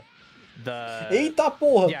the. Eita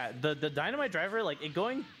porra! Yeah, the dynamite driver, like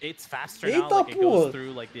it's faster now. Like it goes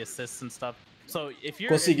through like the assists and stuff. So if you're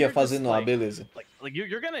conseguia fazer no ar, beleza. Like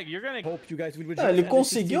you're gonna hope you guys will ele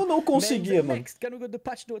conseguiu ou não conseguia, mano? Next, can we go to the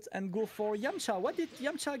patch notes and go for Yamcha? What did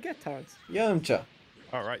Yamcha get, Tarz? Yamcha.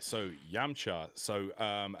 All right, so Yamcha. So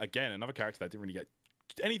again, another character that didn't really get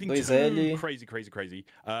anything too crazy.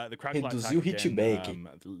 The crouch reduziu o hitback.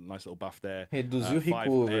 Nice little buff there. Reduziu o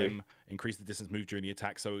recovery. Increased the distance moved during the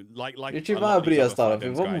attack. So like a gente vai abrir as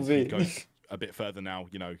tarefas, vamos ver. He goes a bit further now,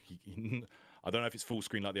 I don't know if it's full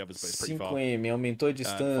screen like the others, but it's pretty far. 5M aumentou a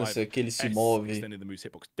distância que ele se move.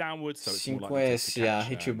 5S, a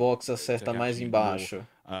hitbox acerta mais embaixo.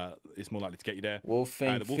 It's more likely to get you there.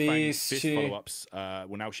 Wolfang Fist follow-ups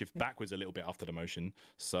will now shift backwards a little bit after the motion.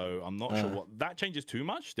 So I'm not sure what that changes too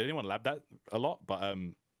much. Did anyone lab that a lot? But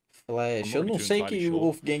Flash, eu não sei que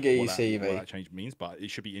Wolfgang é isso aí, velho. That change means, but it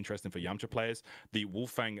should be interesting for Yamcha players. The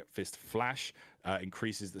Wolfang Fist Flash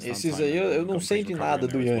increases the stun esses aí eu não sei de nada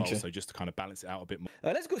do Yamcha. So just to kind of balance it out a bit more.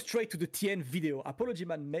 Let's go straight to the Tien video. Apology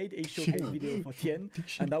Man made a showcase video for Tien,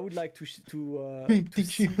 and I would like to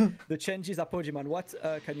see the changes. Apology Man, what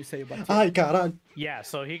can you say about Tien? Ai, caralho. Yeah,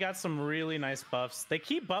 so he got some really nice buffs. They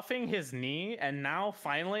keep buffing his knee, and now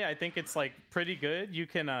finally I think it's like pretty good. You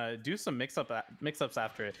can do some mix-ups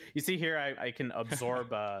after it. You see here I can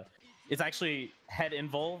absorb it's actually head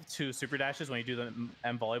involved to super dashes when you do the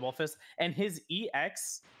M volleyball fist, and his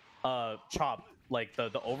EX chop, like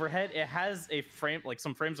the overhead, it has a frame, like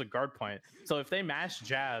some frames of guard point. So if they mash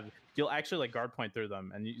jab, you'll actually like guard point through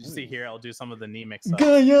them. And you see here, I'll do some of the knee mix up.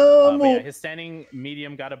 Yeah, his standing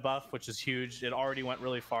medium got a buff, which is huge. It already went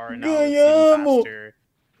really far, and now it's even faster.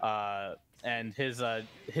 And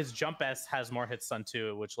his jump S has more hit stun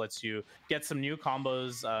too, which lets you get some new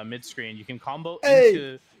combos mid screen. You can combo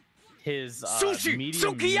into his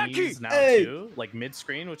medium knees now too, like mid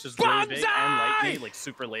screen, which is really big, and lightly, like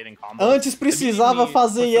super late in combo. Antes precisava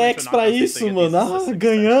fazer EX pra isso, mano. Ah,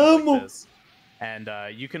 ganhamos. And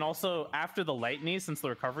you can also, after the light knee, since the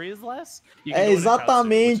recovery is less, you can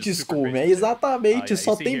exatamente, Scooby, é exatamente,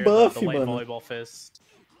 só tem buff, mano.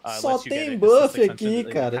 Só tem buff aqui,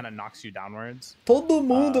 cara. Todo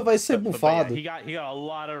mundo vai ser buffado. He got a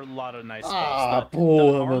lot of nice buffs. Ah,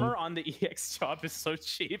 porra, mano. The armor on the EX chop is so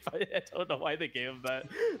cheap. I don't know why they gave him that,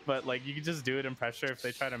 but like you can just do it in pressure. If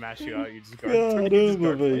they try to mash you out, you just guard through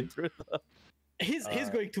them. He's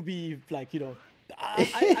going to be like,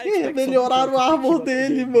 melhoraram o armor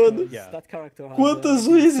dele, mano. Quantas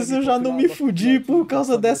vezes eu já não me fudi por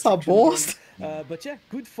causa dessa bosta? But yeah,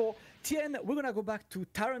 good for Tien. We're gonna go back to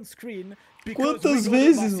Taran's screen. Quantas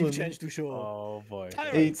vezes, mano? Change to show. Oh boy.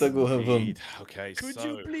 Eita, Gohan, vamos. Okay, could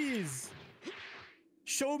you please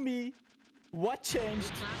show me what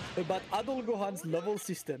changed about Adol Gohan's level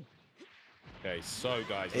system? Okay, so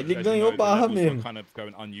guys, ele ganhou barra mesmo. Kind of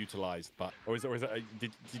going unutilized, but or is it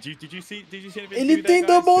did you see ele tem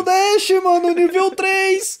double dash, mano, nível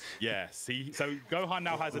 3. Yeah, see, so Gohan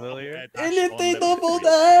now has a ele tem double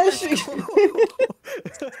dash.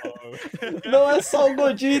 Não é só o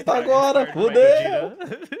Gogeta agora, fudeu.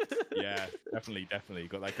 Yeah, definitely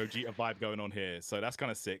got that Gogeta vibe going on here, so that's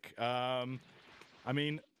kind of sick. I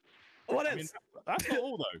mean, that's not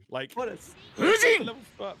all though. Like, what is level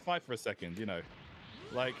 5 for a second,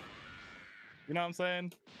 like, you know what I'm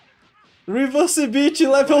saying? Reverse beat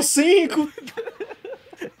level 5.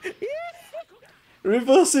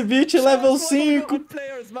 Reverse beat level 5.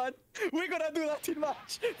 Players, man. We're gonna do that in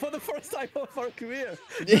match for the first time of our career.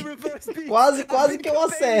 Quase que eu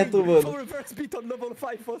acerto, mano. Reverse beat on level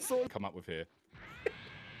 5 for Soul. Come up with here.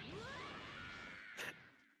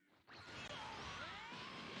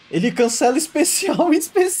 Ele cancela especial em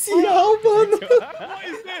especial, mano. What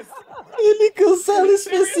is this? Ele cancela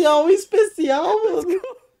especial em especial, mano.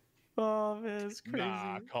 Oh man, it's crazy.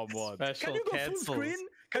 Nah, come on. Special Can you go cancels. full screen?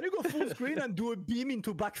 Can you go full screen and do a beam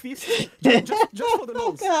into back fist? Just for the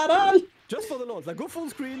lols. Caralho! Just for the lols. Like, go full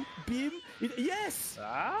screen, beam. Yes!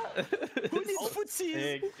 Who needs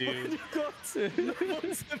footsies? Dude.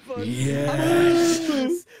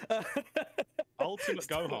 Yes! Ultimate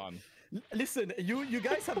Gohan. Listen, you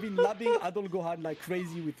guys have been labbing Adol Gohan like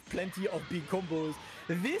crazy with plenty of big combos.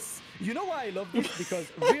 This, you know why I love this?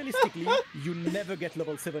 Because realistically, you never get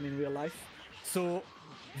level 7 in real life. So,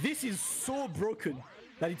 this is so broken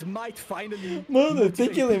that it might finally... Mano, tem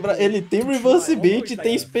que lembrar, ele tem reverse beat,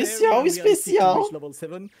 tem especial. Level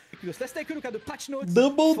 7. Let's take a look at the patch notes.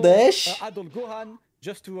 Double dash. Adol Gohan.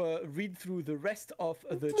 Just to read through the rest of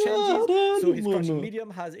the changes. So his crushing medium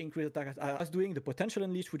has increased attack as doing the potential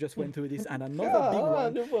unleash. We just went through this, and another big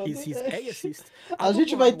one is his A assist. A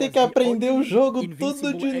gente vai ter que aprender o jogo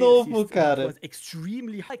tudo de novo, cara.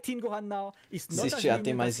 Assiste A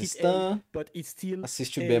tem mais stun,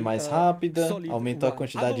 assiste o B mais rápida, aumentou a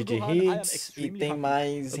quantidade de hits e tem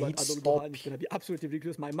mais hit stop. It's gonna be absolutely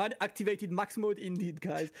ridiculous. My man activated max mode indeed,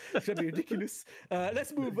 guys. It's gonna be ridiculous.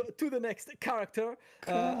 Let's move to the next character.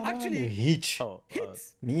 Actually, hit.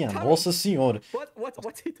 Hits. Minha nossa senhora.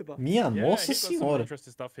 What's hit about? Minha nossa senhora.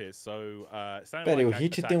 Pera aí, o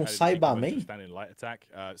hit tem um Cyberman?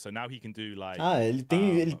 Ah, ele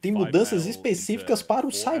tem mudanças específicas para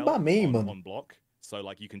o Cyberman, mano.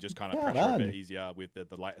 Caralho.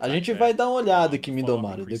 A gente vai dar uma olhada aqui,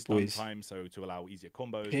 Midomaro, depois. A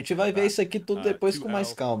gente vai ver isso aqui tudo depois com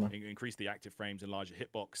mais calma.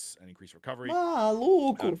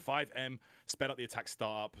 Maluco!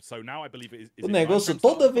 O negócio,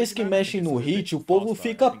 toda vez que mexem no hit, o povo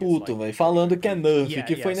fica puto, velho, falando que é nerf,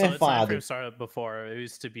 que foi nerfado.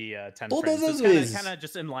 Todas as vezes.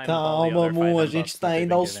 Calma, Mu, a gente tá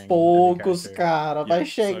indo aos poucos, cara, vai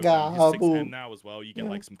chegar, Mu.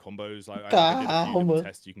 Calma.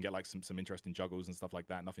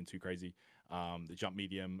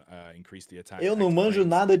 Eu não manjo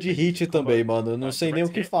nada de hit também, mano, eu não sei nem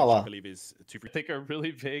o que falar.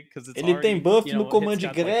 Ele tem buff no command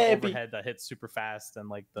grab.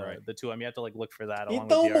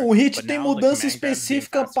 Então o hit tem mudança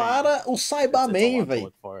específica para o Cyberman,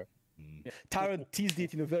 velho.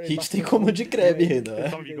 Hit tem command grab, Renan.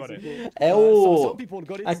 É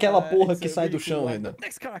aquela porra que sai do chão, Renan.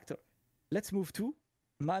 Let's move to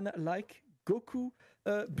man like Goku.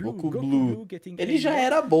 Goku Blue. Ele já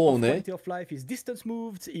era bom, né?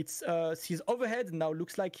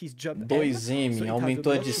 2M,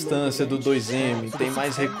 aumentou a distância do 2M, tem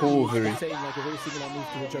mais recovery.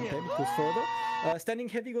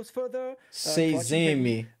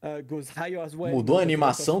 6M, mudou a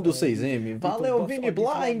animação do 6M. Valeu, Vini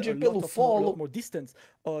Blind, pelo follow.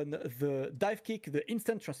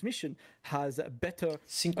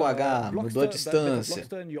 5H, mudou a distância.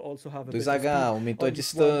 2H, aumentou a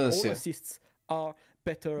distância.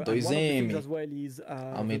 2M,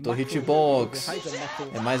 aumentou hitbox,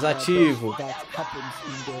 é mais ativo,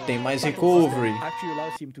 tem mais recovery.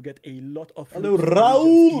 Valeu,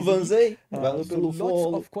 Raul Vanzei, valeu pelo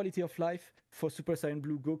follow. O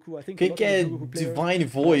que é Divine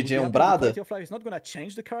Void? É Umbrada?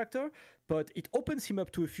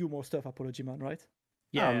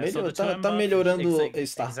 Tá melhorando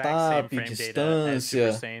startup, distância.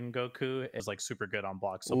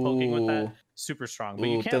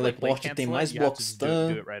 O teleporte tem mais block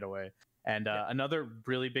stun.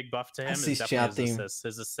 Assiste A tem...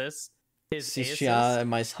 Assiste A é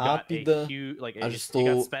mais rápida,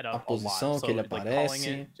 ajustou a posição que ele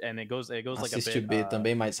aparece. Assiste B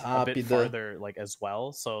também mais rápida.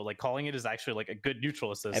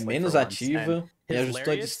 É menos ativa e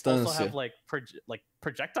ajustou a distância.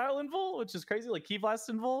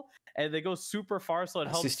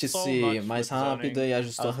 Assiste C mais rápida e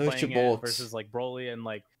ajustou a Hurtbox.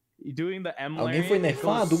 Alguém foi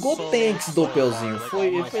nerfado? O Gotenks, Doppelzinho.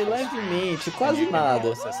 Foi levemente, quase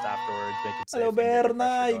nada. Valeu,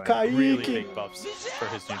 Berna e Kaique.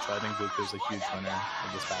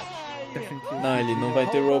 Não, ele não vai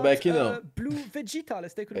ter rollback, não.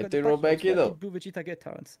 Vai ter rollback, não.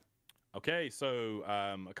 Okay, so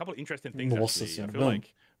a couple of interesting things actually. I feel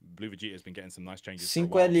like Blue Vegeta has been getting some nice changes.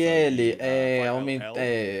 5LL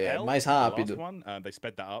é mais rápido.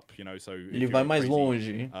 Ele vai mais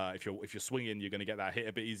longe.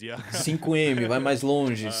 5M vai mais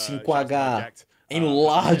longe. 5H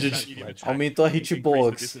enlarged, aumentou a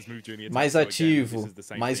hitbox, mais ativo,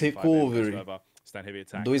 mais recovery.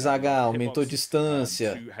 2H aumentou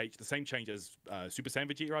distância.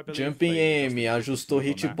 Jumping M ajustou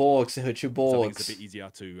hitbox,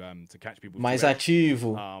 mais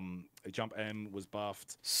ativo. Jump M was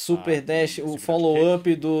buffed. Super Dash, o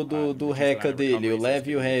follow-up do Reca dele, o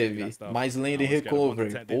Leve e o Heavy. Mais Lane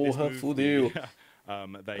Recovery. Porra, fudeu.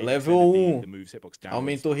 Level 1,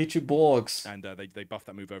 aumentou hitbox.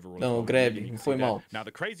 Não, o grab, foi mal.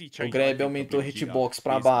 O grab aumentou hitbox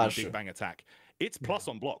pra baixo.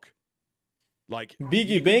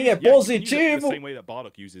 Big Bang é positivo. The same way that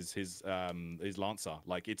Bardock uses his Lancer,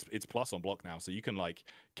 like it's plus on block now, so you can like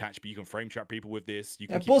you can frame trap people with this. You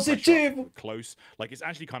can keep positivo. Close, like it's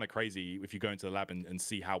actually kind of crazy if you go into the lab and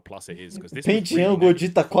see how plus it is, because this Pentião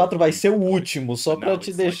Godita 4 vai ser o último, só pra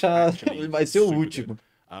te deixar, vai ser o último.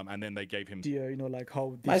 And then they gave him...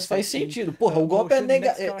 Mas faz sentido, porra, o golpe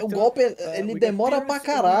o golpe ele demora pra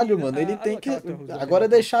caralho, mano, ele tem que, agora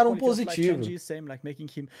deixaram positivo.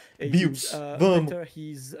 Builds, vamos.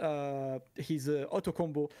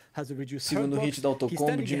 Segundo hit da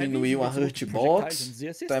autocombo diminuiu a hurtbox,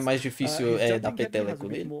 então é mais difícil dar peteleco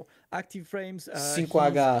nele.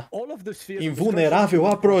 5H, invulnerável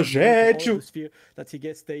a projétil.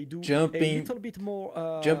 Jumping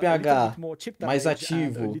H, mais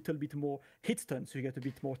ativo.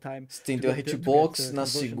 Estendeu a hitbox na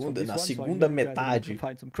segunda metade.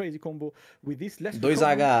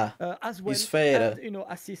 2H, esfera.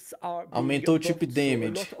 Aumentou o chip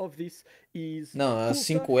damage. Não, as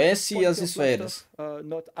 5S e as esferas.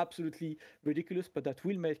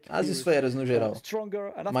 As esferas no geral.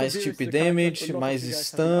 Mais chip damage, mais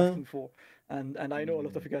stun.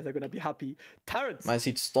 Mais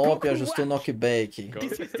hit stop, ajustou knockback.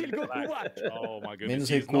 Menos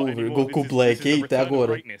recovery, Goku Black. Eita,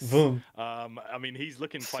 agora. Vamos. I mean, he's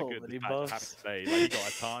looking quite good. I have to say, like, he got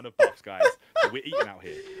a ton of buffs, guys. So we're eating out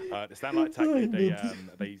here. The standlight attack,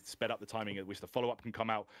 they sped up the timing at which the follow-up can come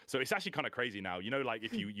out. So it's actually kind of crazy now. You know, like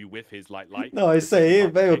if you whiff his light. Não, isso aí,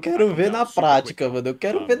 velho, eu quero ver na prática, mano. Eu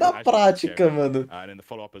quero ver na prática, mano. And then the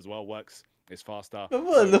follow-up as well works. It's faster.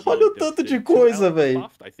 Mano, olha o tanto de coisa, velho.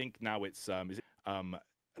 I think now it's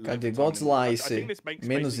Cadê God Slicer?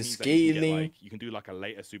 Menos scaling.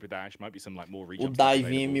 O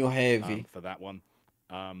dive M e o heavy.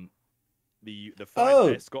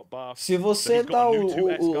 Se você dá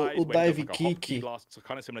o dive kick,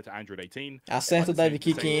 acerta o dive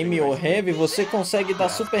kick em M ou heavy, você consegue dar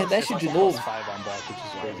super dash de novo.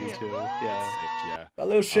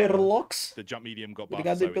 Valeu, Sherlocks.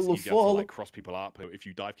 Obrigado aí pelo follow.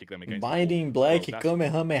 Binding Black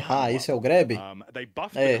Kamehameha, esse é o grab?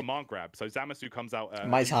 É.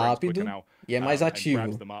 Mais rápido e é mais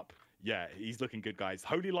ativo. Yeah, he's looking good, guys.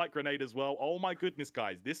 Holy Light Grenade as well. Oh my goodness,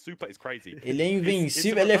 guys. This super is crazy. Ele é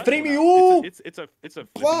invencível, ele é frame 1! It's a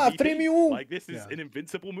frame 1! Like, this is an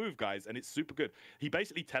invincible move, guys, and it's super good. He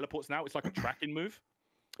basically teleports now. It's like a tracking move.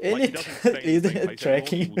 Ele é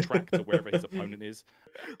tracking.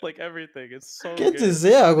 Quer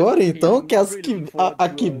dizer agora então que a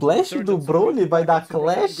Keyblast do Broly vai dar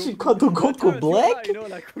clash com a do Goku Black?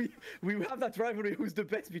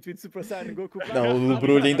 Não, o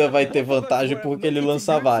Broly ainda vai ter vantagem porque ele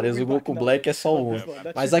lança várias, o Goku Black é só uma.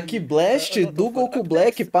 Mas a Keyblast do Goku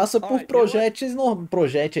Black passa por projéteis normais.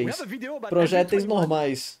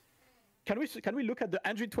 Can we look at the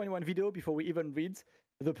 121 video before we even read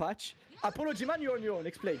the patch? Apology man, you're on your own.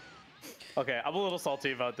 Explain. Okay, I'm a little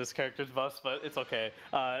salty about this character's buffs, but it's okay.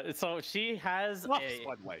 So she has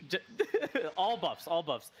all buffs.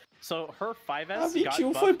 So her 5S a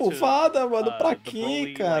 21 foi bufada, mano. Pra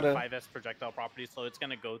quê, cara? 5S projectile property, so it's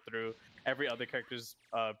gonna go through every other character's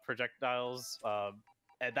projectiles.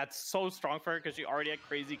 And that's so strong for her because she already had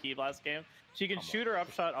crazy Key Blast game. She can shoot her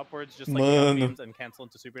upshot upwards just like beams and cancel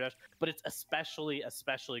into Super Dash, but it's especially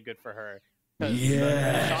good for her. The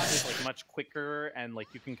shot is like much quicker and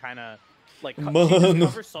like you can kind of like she just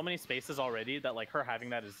covers so many spaces already that like her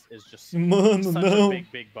having that is just such a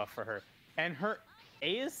big buff for her. And her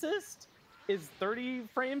A assist is 30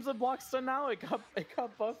 frames of block stun now. It got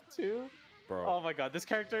buffed too. Bro. Oh my god, this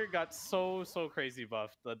character got so crazy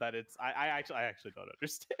buffed that it's I actually don't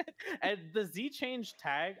understand. And the Z change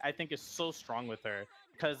tag I think is so strong with her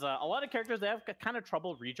because a lot of characters they have kind of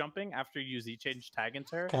trouble rejumping after you Z change tag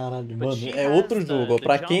into her. Caralho, mano, é outro jogo.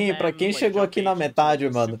 Pra quem chegou aqui na metade,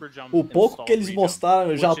 mano, o pouco que eles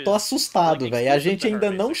mostraram, eu já tô assustado, velho. A gente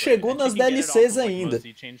ainda não chegou nas DLCs ainda.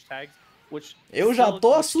 Eu já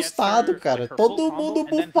tô assustado, cara. Todo mundo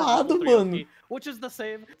bufado, mano. which is the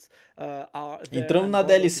same. Entramos na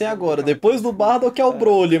DLC agora. Depois do Bardock é o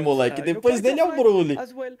Broly, moleque. Depois dele é o Broly.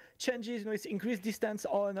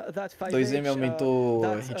 2M aumentou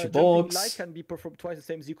a hitbox.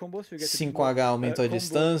 5H aumentou a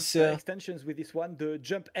distância.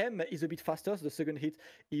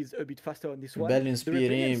 Balance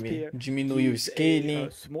Spear M diminuiu o scaling.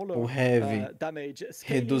 O Heavy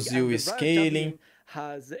reduziu o scaling.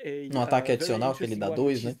 No ataque adicional, que ele dá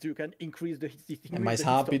 2, né? É mais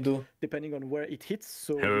rápido.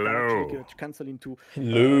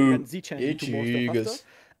 Hello. E Gigas.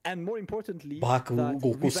 Baca, o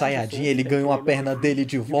Goku Saiyajin, ele ganhou a perna dele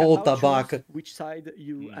de volta, Baca.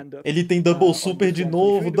 Ele tem Double Super de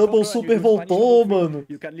novo. Double Super voltou, mano.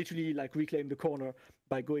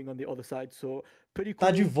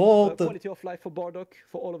 Tá de volta.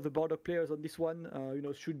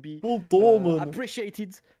 Voltou, mano.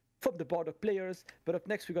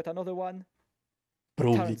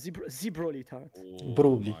 Broly.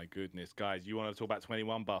 Broly. Oh my goodness, guys, you want to talk about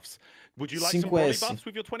 21 buffs? Would you like some Broly buffs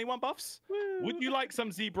with your 21 buffs? Would you like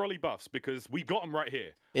some Z Broly buffs? Because we got them right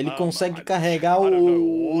here. Ele consegue carregar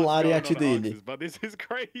o Lariat dele. But this is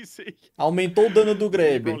crazy. Aumentou o dano do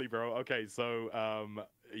grab. Broly, bro. Okay, so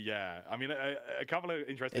yeah, I mean a couple of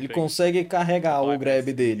interesting Ele consegue carregar o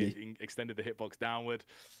grab dele. Extended the hitbox downward.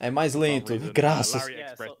 É mais lento, graças.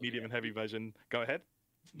 Express medium and heavy version. Go ahead.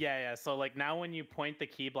 Yeah. So like now when you point the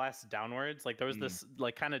ki blast downwards, like there was this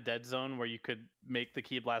like kind of dead zone where you could make the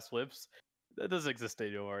ki blast whips. That doesn't exist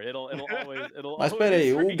anymore. It'll always Mas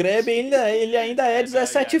peraí, o grab ele ainda é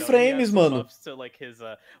 17 frames, mano.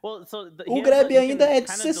 O grab ainda é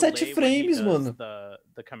 17 frames, mano.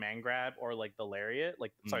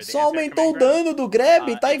 Só aumentou o dano do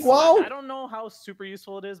grab, tá igual.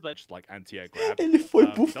 Ele foi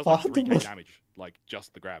bufado, mano.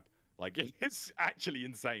 Like, it's actually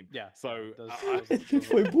insane. Yeah. So ele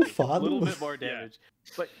foi bufado. A little bit more damage. Yeah.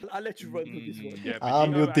 But I'll let you run through this one. Yeah, ah,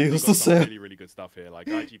 meu Deus do céu. Really good stuff here. Like,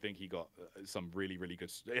 I actually think he got some really good.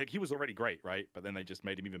 Like, he was already great, right? But then they just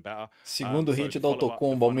made him even better. Segundo hit do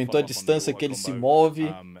autocombo, aumentou a distância que ele se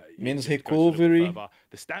move, menos recovery.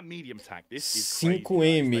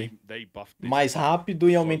 5M mais rápido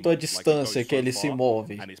e aumentou a distância que ele se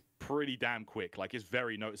move.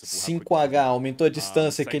 5H aumentou a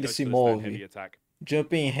distância que ele se move.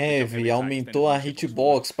 Jumping Heavy aumentou a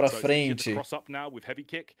hitbox pra frente.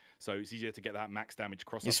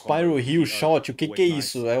 Spyro Hill Shot, o que é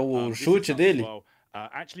isso? É o chute dele?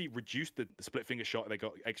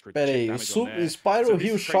 Pera aí, Spyro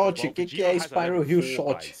Hill Shot, o que é Spyro Hill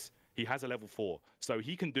Shot? He has a level 4, so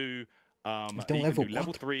he can do ele tem um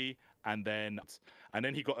level 3 and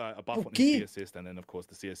then he got a buff on his C assist, and then of course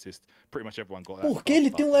the C assist. Pretty much everyone got that. Por que ele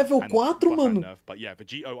tem um level 4, mano? But yeah, the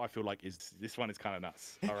GO I feel like this one is kind of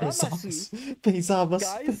nuts. Pensavas.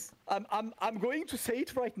 Guys, I'm going to say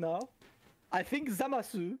it right now. I think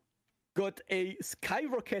Zamasu got a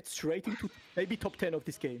skyrocket straight into maybe top 10 of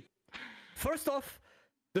this game. First off,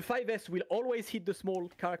 the 5S will always hit the small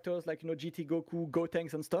characters like, you know, GT Goku,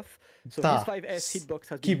 Gotenks and stuff. So this 5S hitbox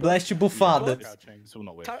has been blast bufada.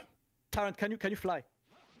 Tarrant, can you fly?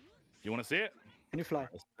 You want to see it? Can you fly?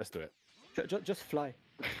 Let's do it. Just fly.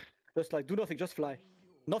 Just like do nothing, just fly.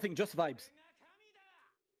 Nothing, just vibes.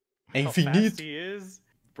 É infinito. He is.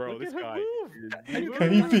 Bro, this guy. É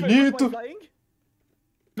infinito.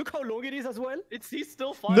 Look how long it is as well. He's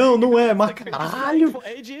still flying. Não é, mas caralho. For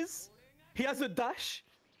ages. He has a dash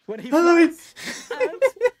when he flies, and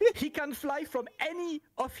he can fly from any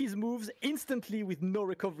of his moves instantly with no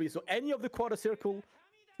recovery. So any of the quarter circle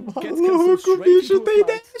gets cancelled straight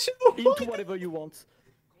into whatever you want.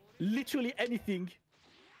 Literally anything.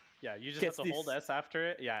 Yeah, you just have to hold S after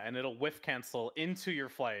it. Yeah, and it'll whiff cancel into your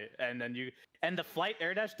flight, and then and the flight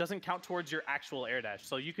air dash doesn't count towards your actual air dash.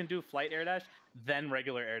 So you can do flight air dash, then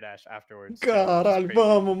regular air dash afterwards. Caralho,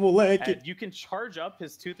 vamos, moleque. And you can charge up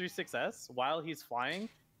his 236S while he's flying.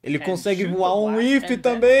 Ele consegue voar whiff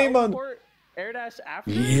também, mano.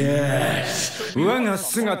 Yes! 我が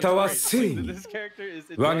姿は正義。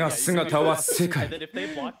我が姿は世界。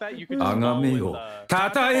あがめよう、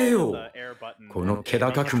たたえよう。この気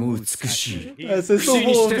高くも美しい。不死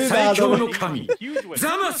にして最強の神、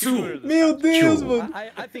ザマスを。Meu Deus, mano.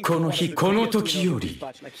 この日この時より、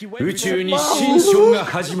宇宙に新章が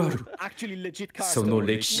始まる。その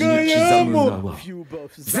歴史に刻む名は、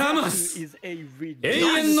ザマス。永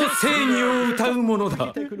遠の正義を歌うもの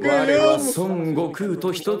だ。我は孫悟空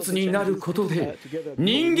と一つになることで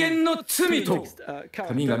人間の罪と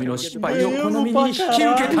神々の失敗を好みに引き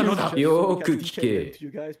受けたのだ。よく聞け。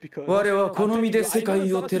我は好みで世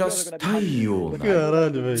界を照らす太陽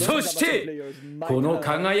だ。そしてこの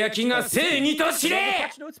輝きが正義と知れ。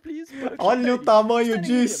 Olha o tamanho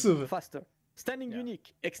disso. Standing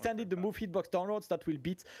unique extended the move hitbox downwards that will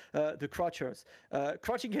beat the crouchers.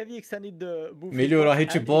 Crouching heavy extended the move. Melhorou a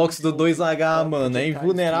hitbox do 2H, mano. É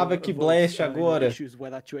invulnerável que Blast agora.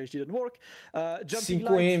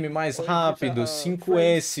 5M mais rápido.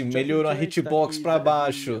 5S melhorou a hitbox pra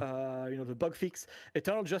baixo.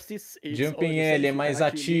 Jumping L é mais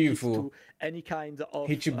ativo.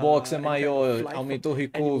 Hitbox é maior, aumentou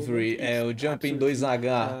recovery. É o Jumping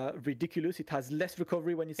 2H.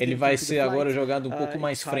 Ele vai ser agora jogado um pouco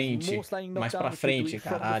mais frente, mais pra frente,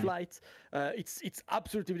 caralho.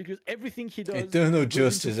 Eternal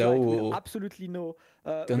Justice é o...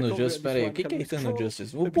 Eternal Justice, pera aí, o que é Eternal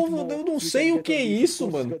Justice? O povo, eu não sei o que é isso,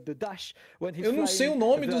 mano. Eu não sei o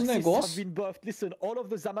nome dos negócios. Listen,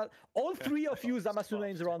 all three of you Zamasu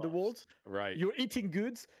lanes around the world, you're eating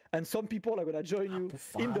good, and some people are gonna join you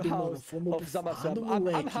in the house of Zamasu.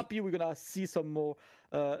 I'm happy we're gonna see some more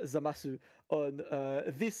Zamasu on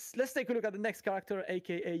this. Let's take a look at the next character,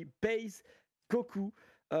 aka Base Goku.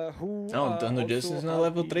 Não, Eternal Justice não é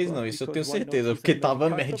level 3 não, isso eu tenho certeza, porque tava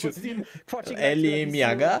médio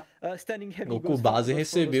LMH, Goku base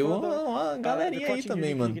recebeu uma galerinha aí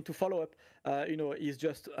também, mano.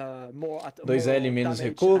 2L menos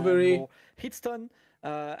recovery,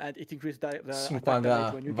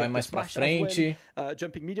 5H vai mais pra frente,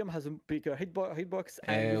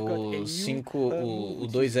 é o 5, o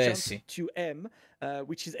 2S.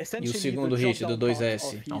 E o segundo hit do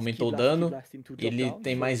 2S aumentou o dano e ele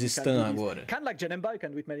tem mais stun agora.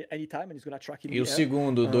 E o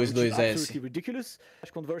segundo 2-2S.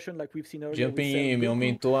 Jumping M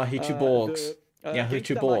aumentou a hitbox. E a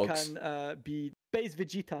hitbox.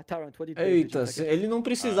 Eita, ele não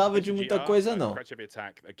precisava de muita coisa não.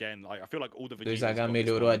 2H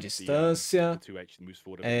melhorou a distância.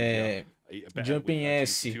 Jumping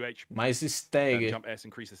S, mais stagger.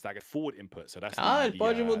 Ah, ele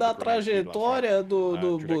pode mudar a trajetória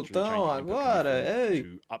do botão agora.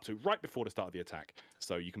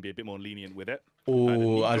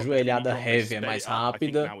 A joelhada heavy é mais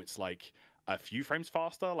rápida.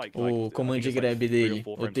 O command grab dele,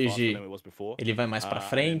 o TG, ele vai mais pra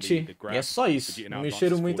frente. E é só isso, não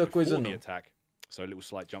mexeram muita coisa não.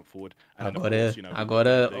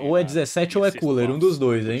 Agora ou é 17 ou é cooler, um dos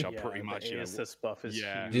dois, hein?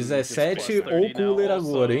 17 ou cooler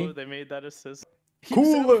agora, hein?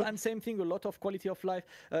 Cooler!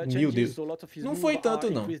 Meu Deus, não foi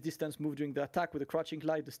tanto não.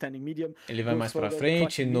 Ele vai mais pra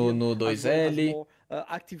frente no 2L,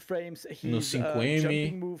 no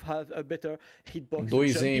 5M,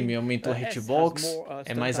 2M aumentou a hitbox,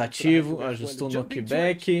 é mais ativo, ajustou o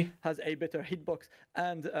knockback,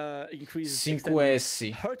 5S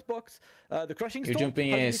e o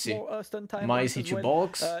Jumping S mais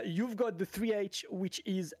hitbox.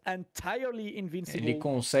 Ele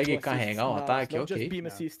consegue carregar o ataque, ok.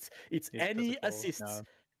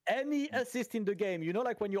 Any assist in the game, you know,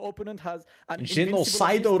 like when your opponent has an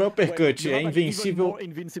Genocidal Uppercut, é invencível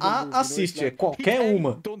a assist, é qualquer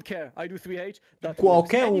uma.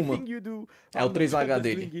 Qualquer uma. É o 3H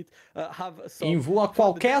dele. Invua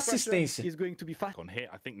qualquer assistência.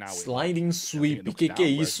 Sliding Sweep, que é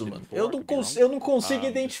isso, mano? Eu não consigo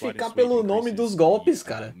identificar pelo nome dos golpes,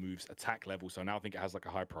 cara.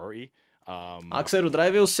 Axel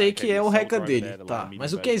Drive eu sei que é o hack dele, tá?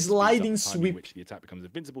 Mas o que é Sliding Sweep?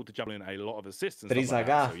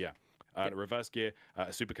 3H?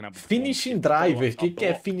 Finishing Driver, o que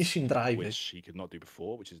é Finishing Driver?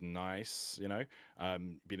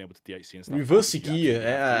 Reverse Gear,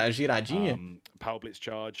 é a giradinha? Power Blitz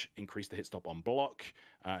Charge increased the hit stop on block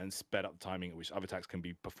and sped up the timing at which other attacks can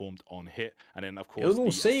be performed on hit. And then of course eu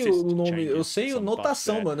não sei o nome, eu sei a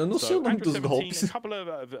notação, mano, eu não sei o nome dos golpes.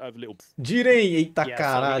 Direi, eita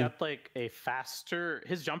caralho.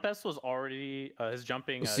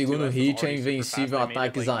 O segundo hit é invencível a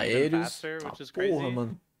ataques aéreos. Porra,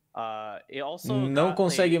 mano. Não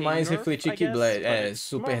consegue mais refletir que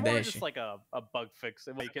Super Dash.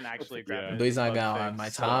 2H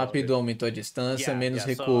mais rápido, aumentou a distância, menos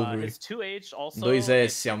recovery.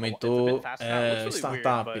 2S aumentou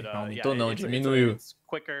Startup, aumentou não, diminuiu.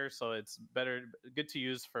 quicker, so it's better, good to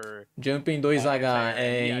use for. Jump em 2H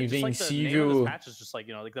é invencível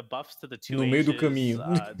no meio do caminho.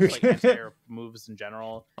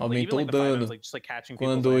 Aumentou o dano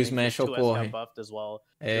quando o smash ocorre.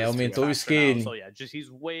 Aumentou o scale.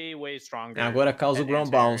 Agora causa o ground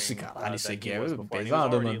bounce. Caralho, isso aqui é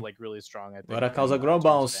pesado, mano. Agora causa ground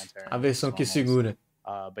bounce, a versão que segura.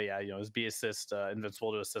 But yeah, his B assist,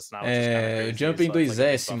 invincible to assist now. Jump em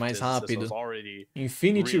 2S mais rápido.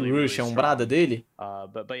 Infinity Rush, a umbrada dele.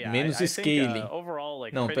 Menos scale.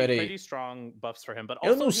 Não, pera aí.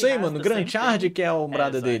 Eu não sei, mano. Grand Charge que é a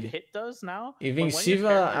umbrada dele. Invencível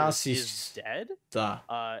a assist. Tá.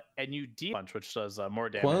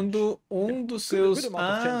 Quando um dos seus...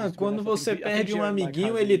 quando você perde um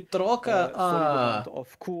amiguinho, ele troca a...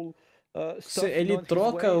 ele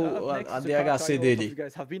troca a DHC dele.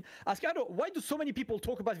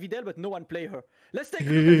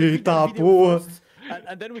 Eita porra!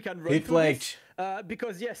 Reflect.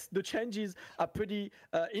 Because yes, the changes are pretty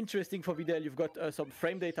interesting for Videl. You've got some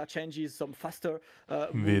frame data changes, some faster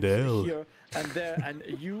moves here and there, and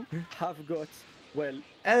you have got, well...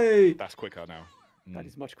 Hey! That's quicker now. That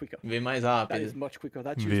is much quicker. Vem mais rápido. That is much quicker.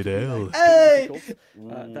 That Virou.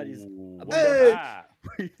 That is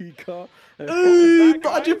quicker.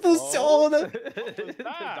 Dodge funciona.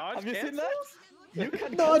 Have you seen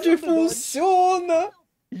that? Dodge funciona.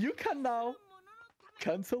 You can now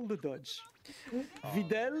cancel the dodge.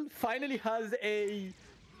 Videl finally has a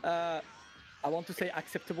I want to say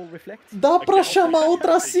acceptable reflect. Dá pra chamar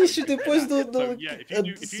outra assist depois do...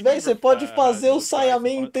 Véi, você pode fazer o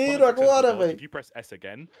Saiyaman inteiro agora, velho.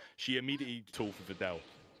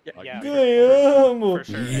 Ganhamos!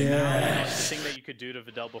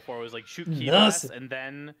 Nossa!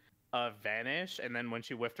 Vanish, and then when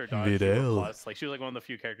she whiffed her dodge, she went plus. Like, she was like one of the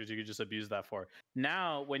few characters you could just abuse that for.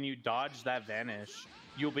 Now, when you dodge that vanish,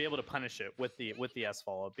 you'll be able to punish it with the S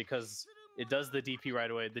follow because it does the DP right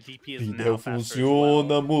away. The DP is now faster as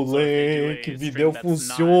well. Moleque, Videl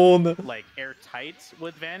funciona. Like airtight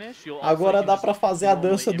with vanish, you'll agora dá pra fazer a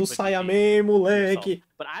dança do Saiyaman, moleque.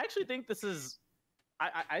 But I actually think this is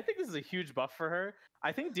I think this is a huge buff for her.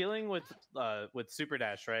 I think dealing with Super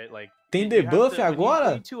Dash, right? Like tem debuff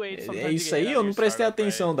agora? É isso aí? Eu não prestei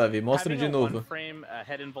atenção, Davi. Mostra de novo.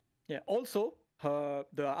 Yeah, also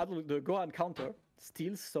the Gohan counter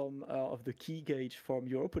steals some of the key gauge from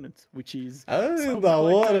your opponent, which is da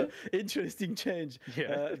hora. Interesting change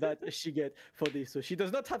that she get for this. So she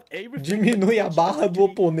does not have a diminui a barra do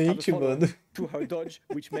oponente, mano. To her dodge,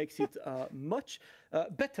 which makes it much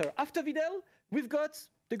better. After Videl, we've got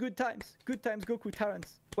the Good Times. Good Times Goku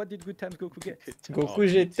Terrence. What did Good Times Goku get? Goku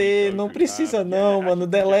GT não precisa não, mano.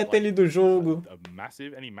 Deleta ele do jogo.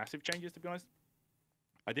 Any massive changes, to be honest?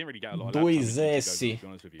 I didn't really get a lot 2S.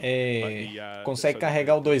 Consegue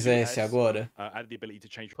carregar o 2S agora.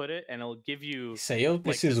 Isso aí eu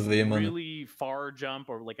preciso ver, mano.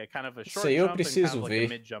 Isso aí eu preciso ver.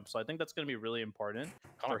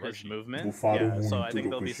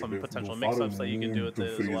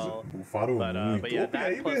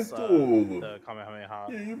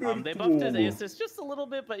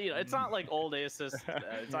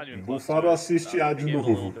 Bufaram assiste A de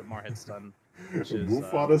novo.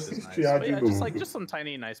 Bufaram assiste A de novo. Just some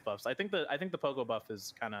tiny nice buffs. I think the Pogo buff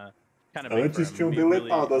is kind of antes tinham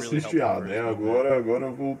deletado assiste A, né? Agora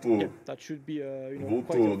voltou.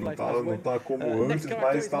 Voltou, não tá como antes,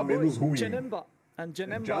 mas tá menos ruim. And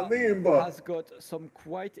Janemba has got some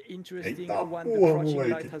quite interesting one. The crouching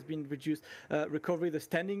light has been reduced. Recovery, the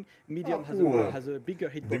standing medium has a bigger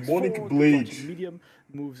hitbox. Demonic Blade. Medium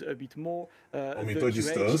moves a bit more. Aumentou a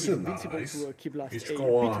distância, nice. Isso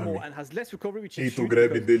com a eita, o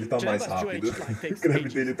grab dele tá mais rápido. O grab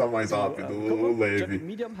dele tá mais rápido, o leve.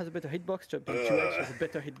 Medium has a better hitbox. Jumping 2H has a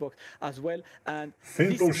better hitbox as well. And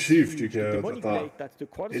Phantom Shift, que é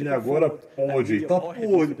ele agora pode,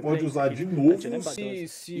 ele pode usar de novo.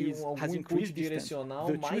 Se algum input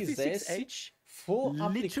direcional mais S for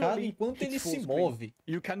aplicado enquanto ele se move.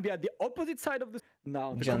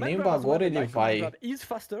 Janemba agora ele vai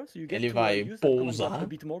pousar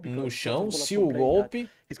no chão se o golpe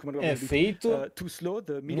é feito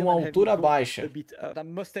numa altura baixa.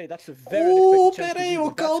 Peraí, o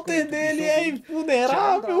counter dele é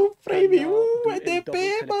invulnerável. Frame 1 é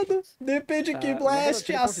DP, mano. DP de Key Blast,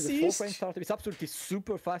 assist.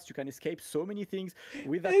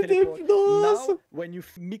 Nossa.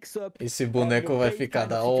 Esse boneco vai ficar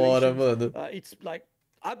da hora, mano.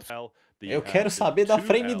 Eu quero saber da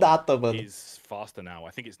frame data, mano.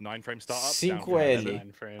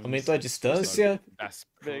 5L, aumentou a distância.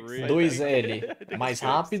 2L, mais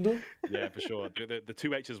rápido.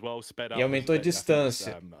 E aumentou a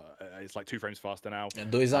distância.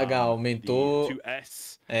 2H, aumentou...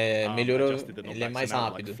 melhorou, ele é mais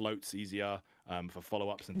rápido.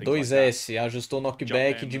 2S, ajustou o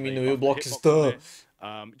knockback, diminuiu o block stun.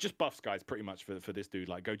 Just buffs, guys, pretty much for this dude.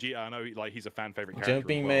 Like Gogeta, I know like he's a fan favorite character.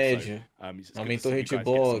 Jumping médio, aumentou o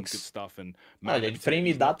hitbox. Olha, de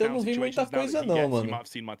frame data eu não vi muita coisa não, mano.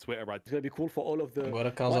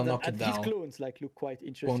 Agora causa knockdown.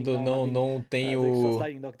 Quando não tem o...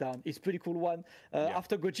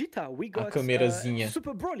 a câmerazinha.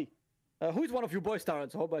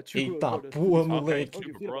 Eita porra, moleque.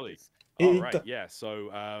 Eita.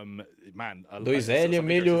 2L,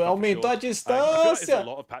 melhor, aumentou a distância.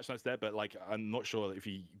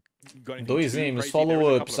 2M,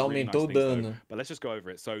 follow-ups, aumentou o dano.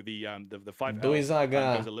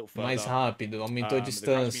 2H, mais rápido, aumentou a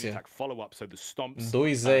distância.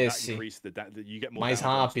 2S, mais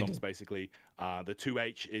rápido.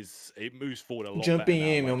 Jumping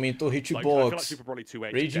M, aumentou o hitbox.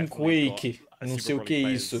 Raging Quake, não sei o que é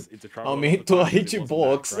isso. Aumentou a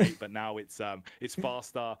hitbox.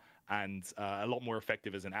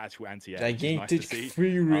 Gigantic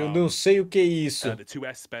Fury, eu não sei o que é isso.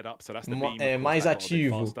 É mais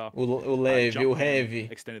ativo. O leve, o heavy.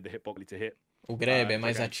 O grab é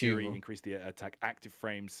mais ativo.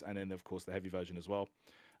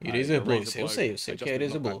 Eraser Blow, eu sei o que é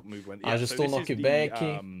Eraser Blow. Ajustou o knockback.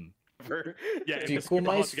 Ficou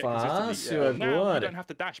mais fácil agora.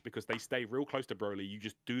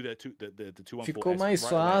 Ficou mais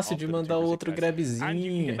fácil de mandar outro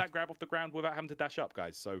grabzinho.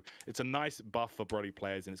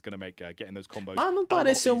 Mas não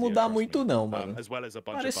pareceu mudar muito não, mano.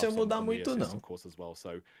 Pareceu mudar muito não.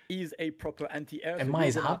 É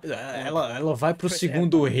mais rápido? Ela vai pro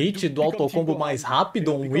segundo hit do autocombo mais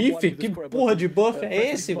rápido, um whiff? Que porra de buff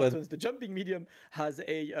é esse, mano?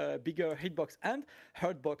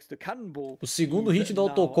 O segundo hit do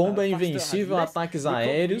autocombo é invencível a ataques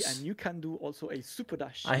aéreos.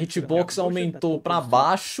 A hitbox aumentou para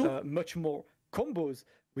baixo.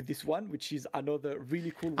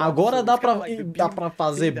 Agora dá pra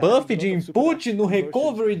fazer buff de input no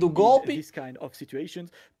recovery do golpe.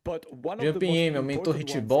 Jumping M, aumentou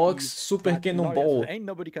hitbox. Super Cannonball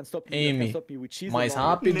M, mais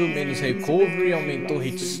rápido, menos recovery, aumentou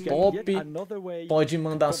hit stop. Pode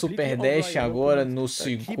mandar super dash agora na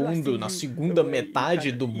segunda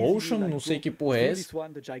metade do motion, não sei que porra é essa.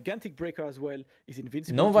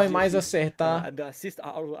 Não vai mais acertar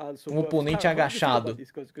um oponente agachado.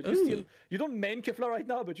 You don't main Kefla right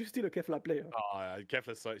now, but you're still a Kefla player.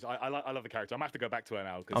 Kefla's so I love the character. I'm gonna have to go back to her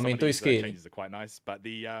now because aumentou o scale. Changes are quite nice. But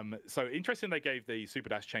so interesting they gave the super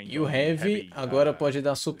dash change. E o heavy agora pode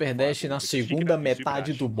dar super dash na segunda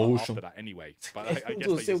metade do motion.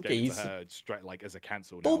 Não sei o que é isso.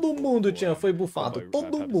 Todo mundo foi bufado,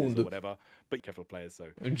 todo mundo.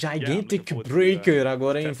 O Gigantic Breaker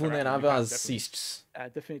agora é invulnerável a assists.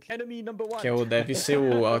 Que deve ser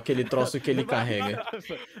aquele troço que ele carrega.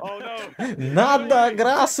 Nada,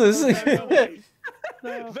 graças!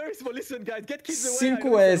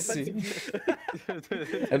 5S.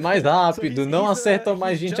 É mais rápido, não acerta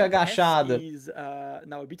mais gente agachada.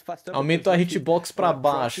 Aumenta a hitbox para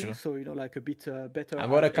baixo.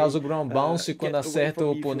 Agora causa o ground bounce quando acerta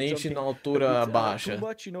o oponente na altura baixa.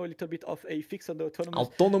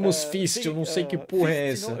 Autonomous Fist, eu não sei que porra é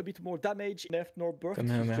essa.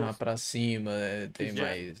 Kamehameha pra cima, tem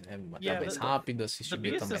mais, tá mais rápido, assist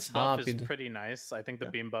B tá mais rápido.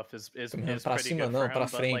 Pra cima não, pra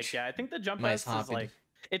frente. Mais rápido.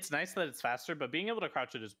 It's nice that it's faster, but being able to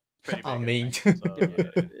crouch it is amém.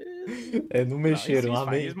 Não mexeram,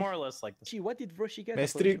 amém.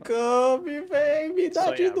 Mestre Kami, vem, me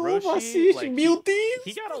dá de novo, assiste. Meu Deus,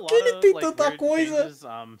 que ele tem tanta coisa.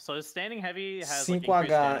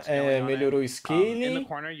 5H melhorou o scaling.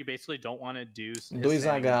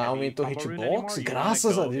 2H aumentou a hitbox,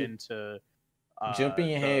 graças a Deus.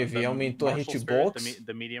 Jumping Heavy aumentou a hitbox,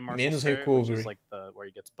 menos recovery.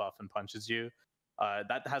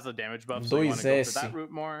 2S.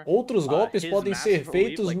 Outros golpes podem ser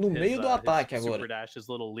feitos no meio do ataque agora.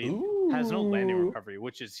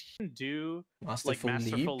 Masterful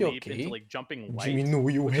Leap, ok.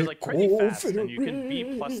 Diminuiu o recovery.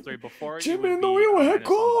 Diminuiu o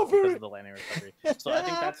recovery.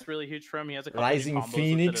 Rising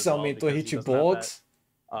Phoenix aumentou a hitbox.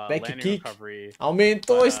 Back kick.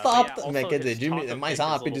 Aumentou startup. Quer dizer, mais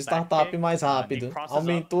rápido. Startup mais rápido.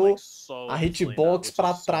 Aumentou a hitbox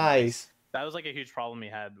pra trás. That was like a huge problem he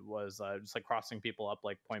had was just like crossing people up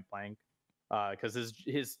like point blank. Because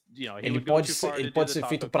ele pode ser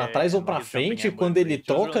feito para trás ou para frente quando ele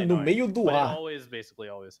toca no meio do ar.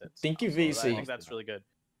 Tem que ver isso aí.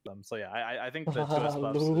 So yeah, I think the 2S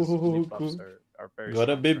buffs are very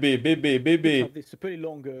Agora bebê. It's a pretty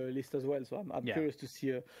long list as well, so I'm curious to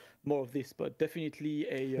see more of this, but definitely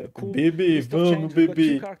a cool bebê, vamos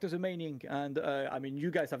bebê. 2 characters remaining, and I mean, you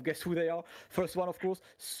guys have guessed who they are. First one, of course,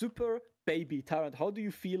 Super Baby Tyrant. How do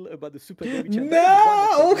you feel about the Super Baby Tyrant?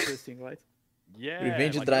 No! Right? Yeah,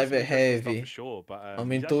 Revenge like, Driver Heavy. Sure, but,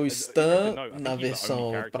 aumentou o stun na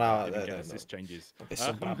versão pra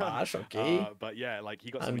baixo, ok?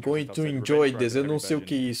 I'm going to enjoy this. Eu não sei o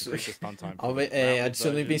que é isso.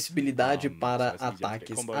 Adicionou invencibilidade para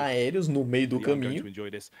ataques aéreos no meio do caminho.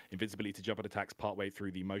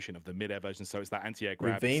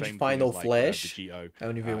 Revenge Final Flash é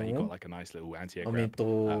o nível 1.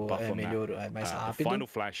 Aumentou, melhorou, é mais rápido.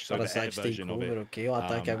 Para side takeover, ok? O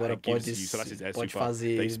ataque agora pode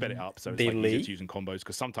fazer delay.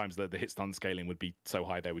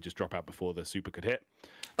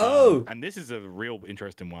 And this is a real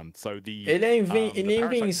interesting one. So ele é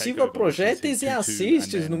invencível a projéteis e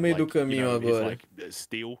assistes no meio do caminho agora.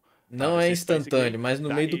 Não é instantâneo, mas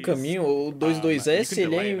no meio do caminho, o 22S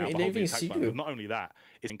ele é invencível.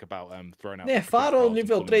 Nerfaram o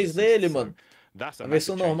nível 3 dele, mano. A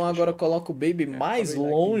versão normal agora coloca o Baby mais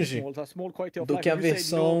longe do que a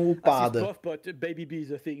versão upada.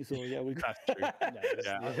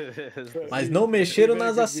 Mas não mexeram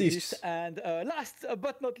nas assists.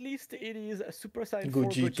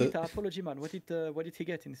 Gogeta.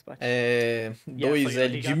 2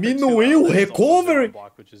 L diminuiu o recovery.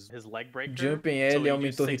 Jumping L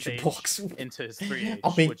aumentou hitbox.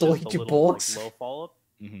 Aumentou hitbox.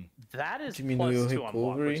 Diminuiu o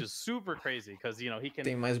recovery.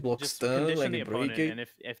 Tem mais block stun, leg breaker.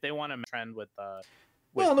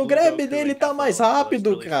 Mano, o grab dele tá mais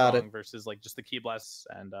rápido, cara.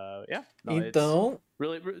 Então,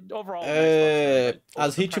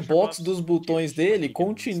 as hitbox dos botões dele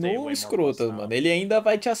continuam escrotas, mano. Ele ainda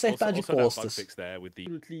vai te acertar de costas.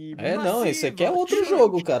 Não, esse aqui é outro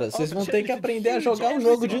jogo, cara. Vocês vão ter que aprender a jogar o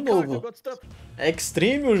jogo de novo.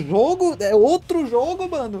 Extreme, o jogo é outro jogo,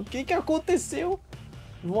 mano. O que aconteceu?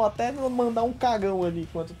 Vou até mandar um cagão ali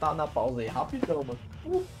enquanto tá na pausa aí. Rapidão, mano.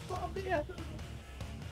 Puta merda.